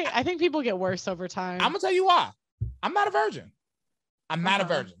 I think people get worse over time. I'm gonna tell you why. I'm not a virgin. I'm not a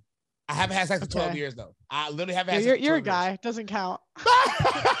virgin. I haven't had sex for 12 years though. I literally haven't had sex for 12 years. You're a guy. Doesn't count.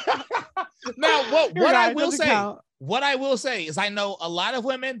 Now, what I will say is I know a lot of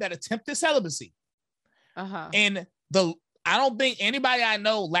women that attempted celibacy. And I don't think anybody I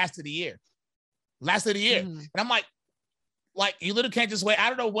know lasted a year. And I'm like, you literally can't just wait. I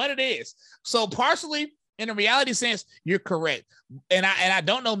don't know what it is. So partially in a reality sense, you're correct. And I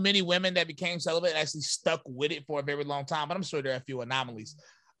don't know many women that became celibate and actually stuck with it for a very long time, but I'm sure there are a few anomalies.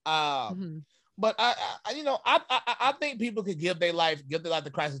 But I think people could give their life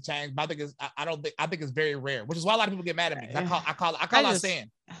to Christ to change. But I think it's very rare, which is why a lot of people get mad at me. I call out sin.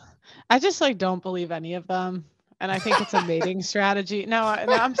 I just like don't believe any of them, and I think it's a mating strategy. No,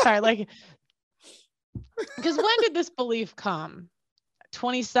 I'm sorry. Like, because when did this belief come?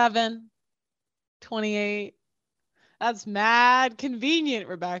 27, 28. That's mad convenient,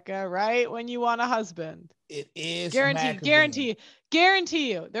 Rebecca, right? When you want a husband. It is guarantee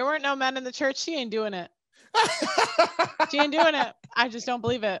you. There weren't no men in the church. She ain't doing it. She ain't doing it. I just don't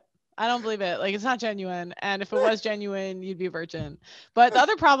believe it. I don't believe it. Like, it's not genuine. And if it was genuine, you'd be a virgin. But the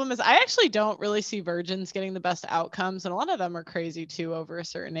other problem is I actually don't really see virgins getting the best outcomes. And a lot of them are crazy too over a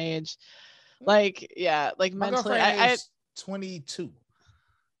certain age. Like, yeah, like my mentally. I 22.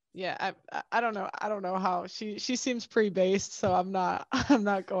 Yeah, I don't know. I don't know how she seems pretty based, so I'm not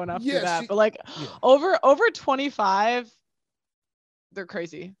going after that. But like over 25, they're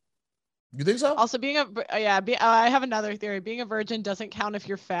crazy. You think so? Also, I have another theory. Being a virgin doesn't count if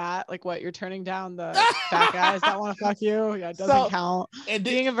you're fat. Like, what, you're turning down the fat guys that want to fuck you? Yeah, it doesn't count. And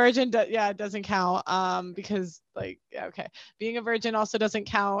being a virgin, it doesn't count. Because being a virgin also doesn't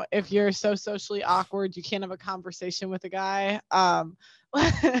count if you're so socially awkward you can't have a conversation with a guy.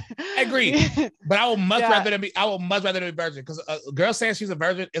 Agreed. But I would much rather than be a virgin, because a girl saying she's a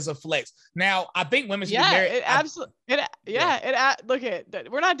virgin is a flex. Now, I think women should be married. It absolutely. Look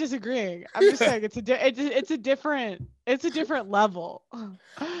at, we're not disagreeing. I'm just saying it's a different level.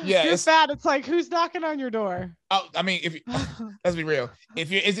 Yeah, you're fat. It's like, who's knocking on your door? Oh, I mean, let's be real.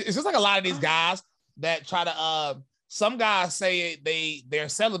 It's just like a lot of these guys that try to. Some guys say they're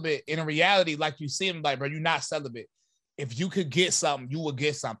celibate. In reality, like, you see them, like, bro, you're not celibate. If you could get something, you will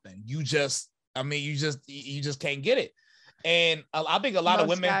get something. You just can't get it. And I think a lot of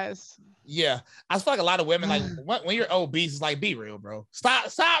women, guys. Yeah, I feel like a lot of women, like, when you're obese, it's like, be real, bro.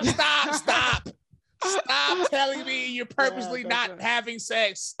 Stop telling me you're purposely not having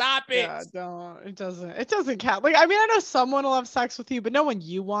sex. Stop it. Yeah, don't. It doesn't count. Like, I mean, I know someone will have sex with you, but no one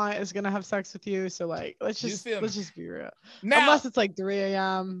you want is gonna have sex with you. So, like, let's just be real. Now, unless it's like 3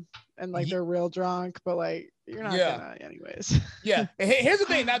 a.m. and like they're real drunk, but like, you're not gonna anyways. Yeah. Here's the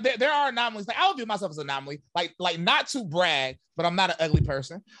thing. Now, there are anomalies. Like, I would view myself as an anomaly. Like not to brag, but I'm not an ugly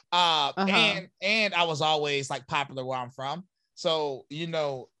person. And I was always like popular where I'm from. So,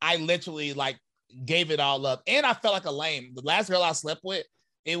 I literally like gave it all up, and I felt like a lame. The last girl I slept with,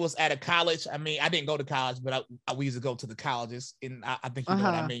 it was at a college. I mean, I didn't go to college, but we used to go to the colleges, and I think you know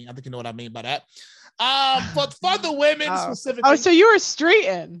what I mean. I think you know what I mean by that. But for the women specifically. Oh, so you were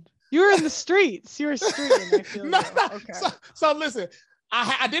streeting. You were in the streets. You were streeting. I feel okay. So listen,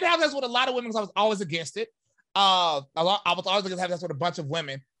 I did have sex with a lot of women because I was always against it. I was always against having sex with a bunch of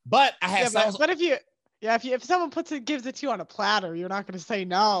women, but I had sex. But if someone gives it to you on a platter, you're not going to say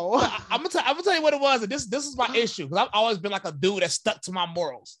no. I'm gonna tell you what it was. And this is my issue, because I've always been like a dude that stuck to my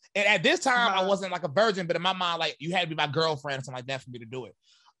morals. And at this time, I wasn't like a virgin, but in my mind, like, you had to be my girlfriend or something like that for me to do it.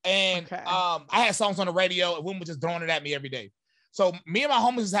 And I had songs on the radio, and women were just throwing it at me every day. So me and my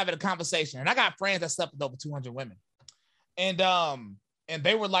homies was having a conversation, and I got friends that slept with over 200 women, and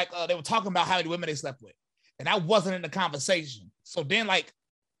they were like, they were talking about how many women they slept with, and I wasn't in the conversation. So then, like,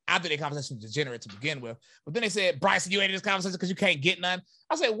 after the conversation was degenerate to begin with, but then they said, Bryson, you ain't in this conversation because you can't get none.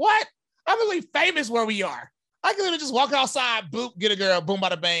 I said, what? I'm really famous where we are. I can literally just walk outside, boop, get a girl, boom,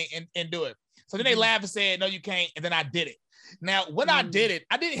 bada bang, and do it. So then they laughed and said, no, you can't. And then I did it. Now, when I did it,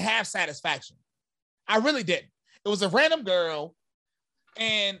 I didn't have satisfaction. I really didn't. It was a random girl,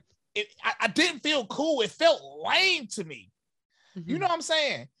 and I didn't feel cool. It felt lame to me. You know what I'm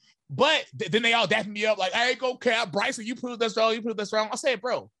saying? But then they all dapped me up like, I ain't gonna care, Bryson, you proved this wrong, I said,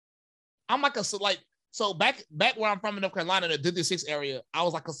 bro, I'm like so back where I'm from in North Carolina, the Diddy 6 area, I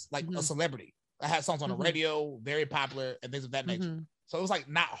was like a celebrity. I had songs on the radio, very popular, and things of that nature. So it was like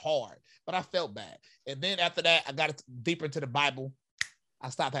not hard, but I felt bad. And then after that, I got deeper into the Bible. I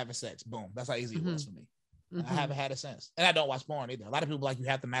stopped having sex. Boom. That's how easy it was for me. I haven't had it since. And I don't watch porn either. A lot of people like, you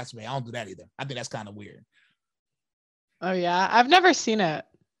have to masturbate. I don't do that either. I think that's kind of weird. Oh yeah, I've never seen it.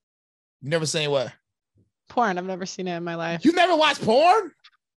 You never seen what? Porn. I've never seen it in my life. You never watched porn?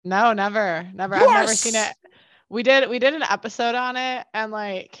 No, never. I've never seen it. We did an episode on it, and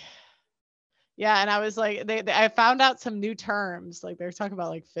like, yeah, and I was like, I found out some new terms. Like, they were talking about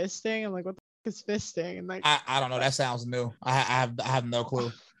like fisting. I'm like, what the fuck is fisting? And like, I don't know. That sounds new. I have no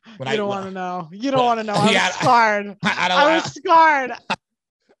clue. You don't want to know. You don't want to know. I was scarred. I was scarred.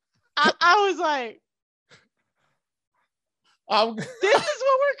 I was like, This is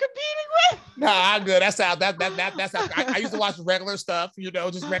what we're competing with. Nah, I'm good. That's how I used to watch regular stuff,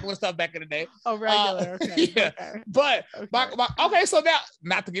 just regular stuff back in the day. Oh, regular. Okay. Yeah. Okay. But Okay. okay, so now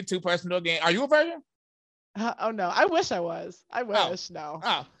not to get too personal again. Are you a virgin? Oh no, I wish I was. I wish. No.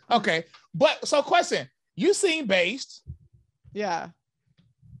 Oh, okay. But so question, you seem based. Yeah.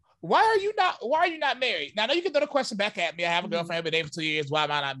 Why are you not married? Now I know you can throw the question back at me. I have a girlfriend, I've been dating for 2 years. Why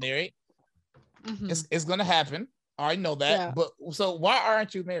am I not married? It's gonna happen. I already know that. Yeah. But so why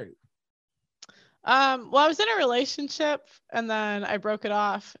aren't you married? Well, I was in a relationship and then I broke it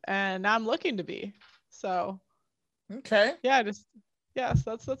off and now I'm looking to be. So okay. Yeah, yes,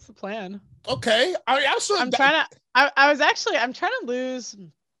 that's the plan. Okay. I'm trying to lose.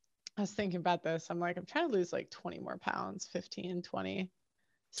 I was thinking about this. I'm trying to lose like 20 more pounds, 15, 20.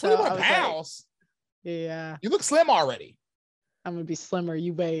 20 more pounds? Like, yeah. You look slim already. I'm gonna be slimmer.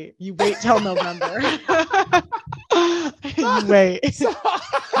 You wait till November. You wait. So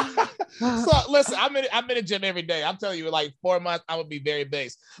listen, I'm in the gym every day. I'm telling you, like 4 months, I'm gonna be very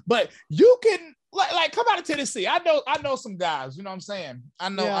base. But you can like come out of Tennessee. I know some guys. You know what I'm saying? I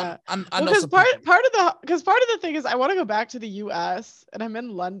know. Yeah. I know. Because part of the thing is I want to go back to the U.S. and I'm in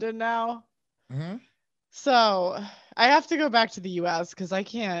London now. Mm-hmm. So I have to go back to the U.S. because I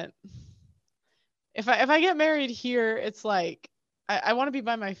can't. If I get married here, it's like I want to be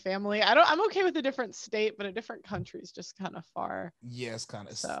by my family. I'm okay with a different state, but a different country is just kind of far. Yes, kind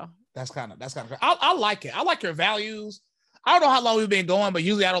of. So that's kind of. I like it. I like your values. I don't know how long we've been going, but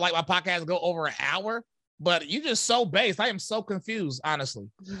usually I don't like my podcast to go over an hour. But you just so based. I am so confused, honestly.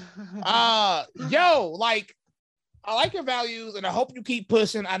 Like I like your values, and I hope you keep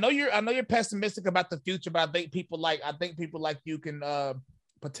pushing. I know you're pessimistic about the future, but I think people like you can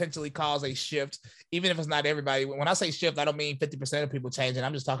potentially cause a shift, even if it's not everybody. When I say shift, I don't mean 50% of people changing.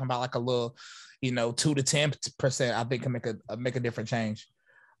 I'm just talking about like a little, 2 to 10%. I think can make a different change.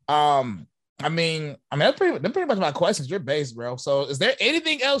 I mean, that's pretty much my questions. You're based, bro. So, is there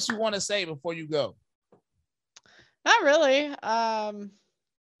anything else you want to say before you go? Not really.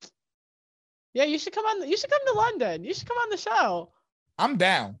 Yeah, you should come to London. You should come on the show. I'm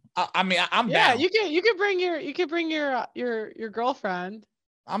down. I'm down. Yeah, you can bring your girlfriend.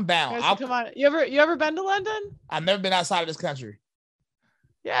 I'm down. Come on. You ever been to London? I've never been outside of this country.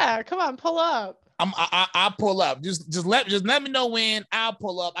 Yeah, come on, pull up. I'll pull up. Just let me know when. I'll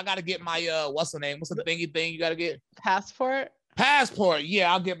pull up. I gotta get my what's the name? What's the thingy thing you gotta get? Passport.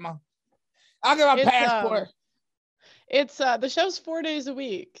 Yeah, I'll get my passport. It's the show's 4 days a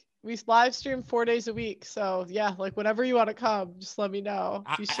week. We live stream 4 days a week. So yeah, like whenever you want to come, just let me know.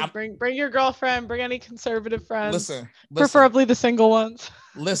 You should bring your girlfriend, bring any conservative friends. Listen. Preferably the single ones.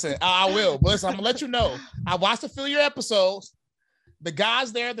 Listen, I will. But listen, I'm gonna let you know. I watched a few of your episodes. The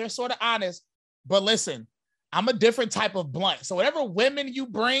guys there, they're sort of honest. But listen, I'm a different type of blunt. So whatever women you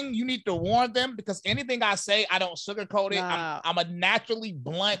bring, you need to warn them because anything I say, I don't sugarcoat it. No. I'm a naturally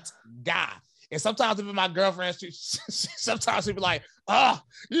blunt guy. And sometimes even my girlfriend, sometimes she'll be like, but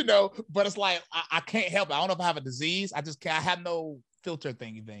it's like, I can't help it. I don't know if I have a disease. I just can't. I have no filter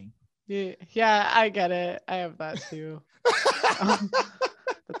thing. Yeah, I get it. I have that too.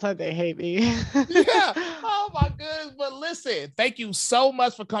 That's why they hate me. Yeah. Oh my goodness. But listen, thank you so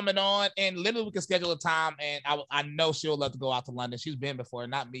much for coming on. And literally we can schedule a time. And I know she'll love to go out to London. She's been before,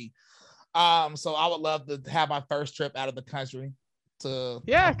 not me. So I would love to have my first trip out of the country.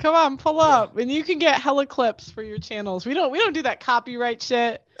 Come on, pull up, and you can get hella clips for your channels. We don't do that copyright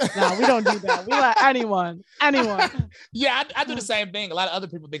shit. No, we don't do that. We let anyone. Yeah, I do the same thing. A lot of other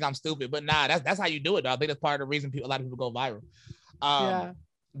people think I'm stupid, but nah, that's how you do it. Though. I think that's part of the reason a lot of people go viral.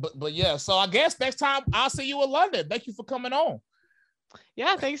 But yeah. So I guess next time I'll see you in London. Thank you for coming on.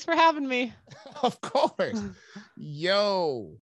 Yeah, thanks for having me. Of course. Yo.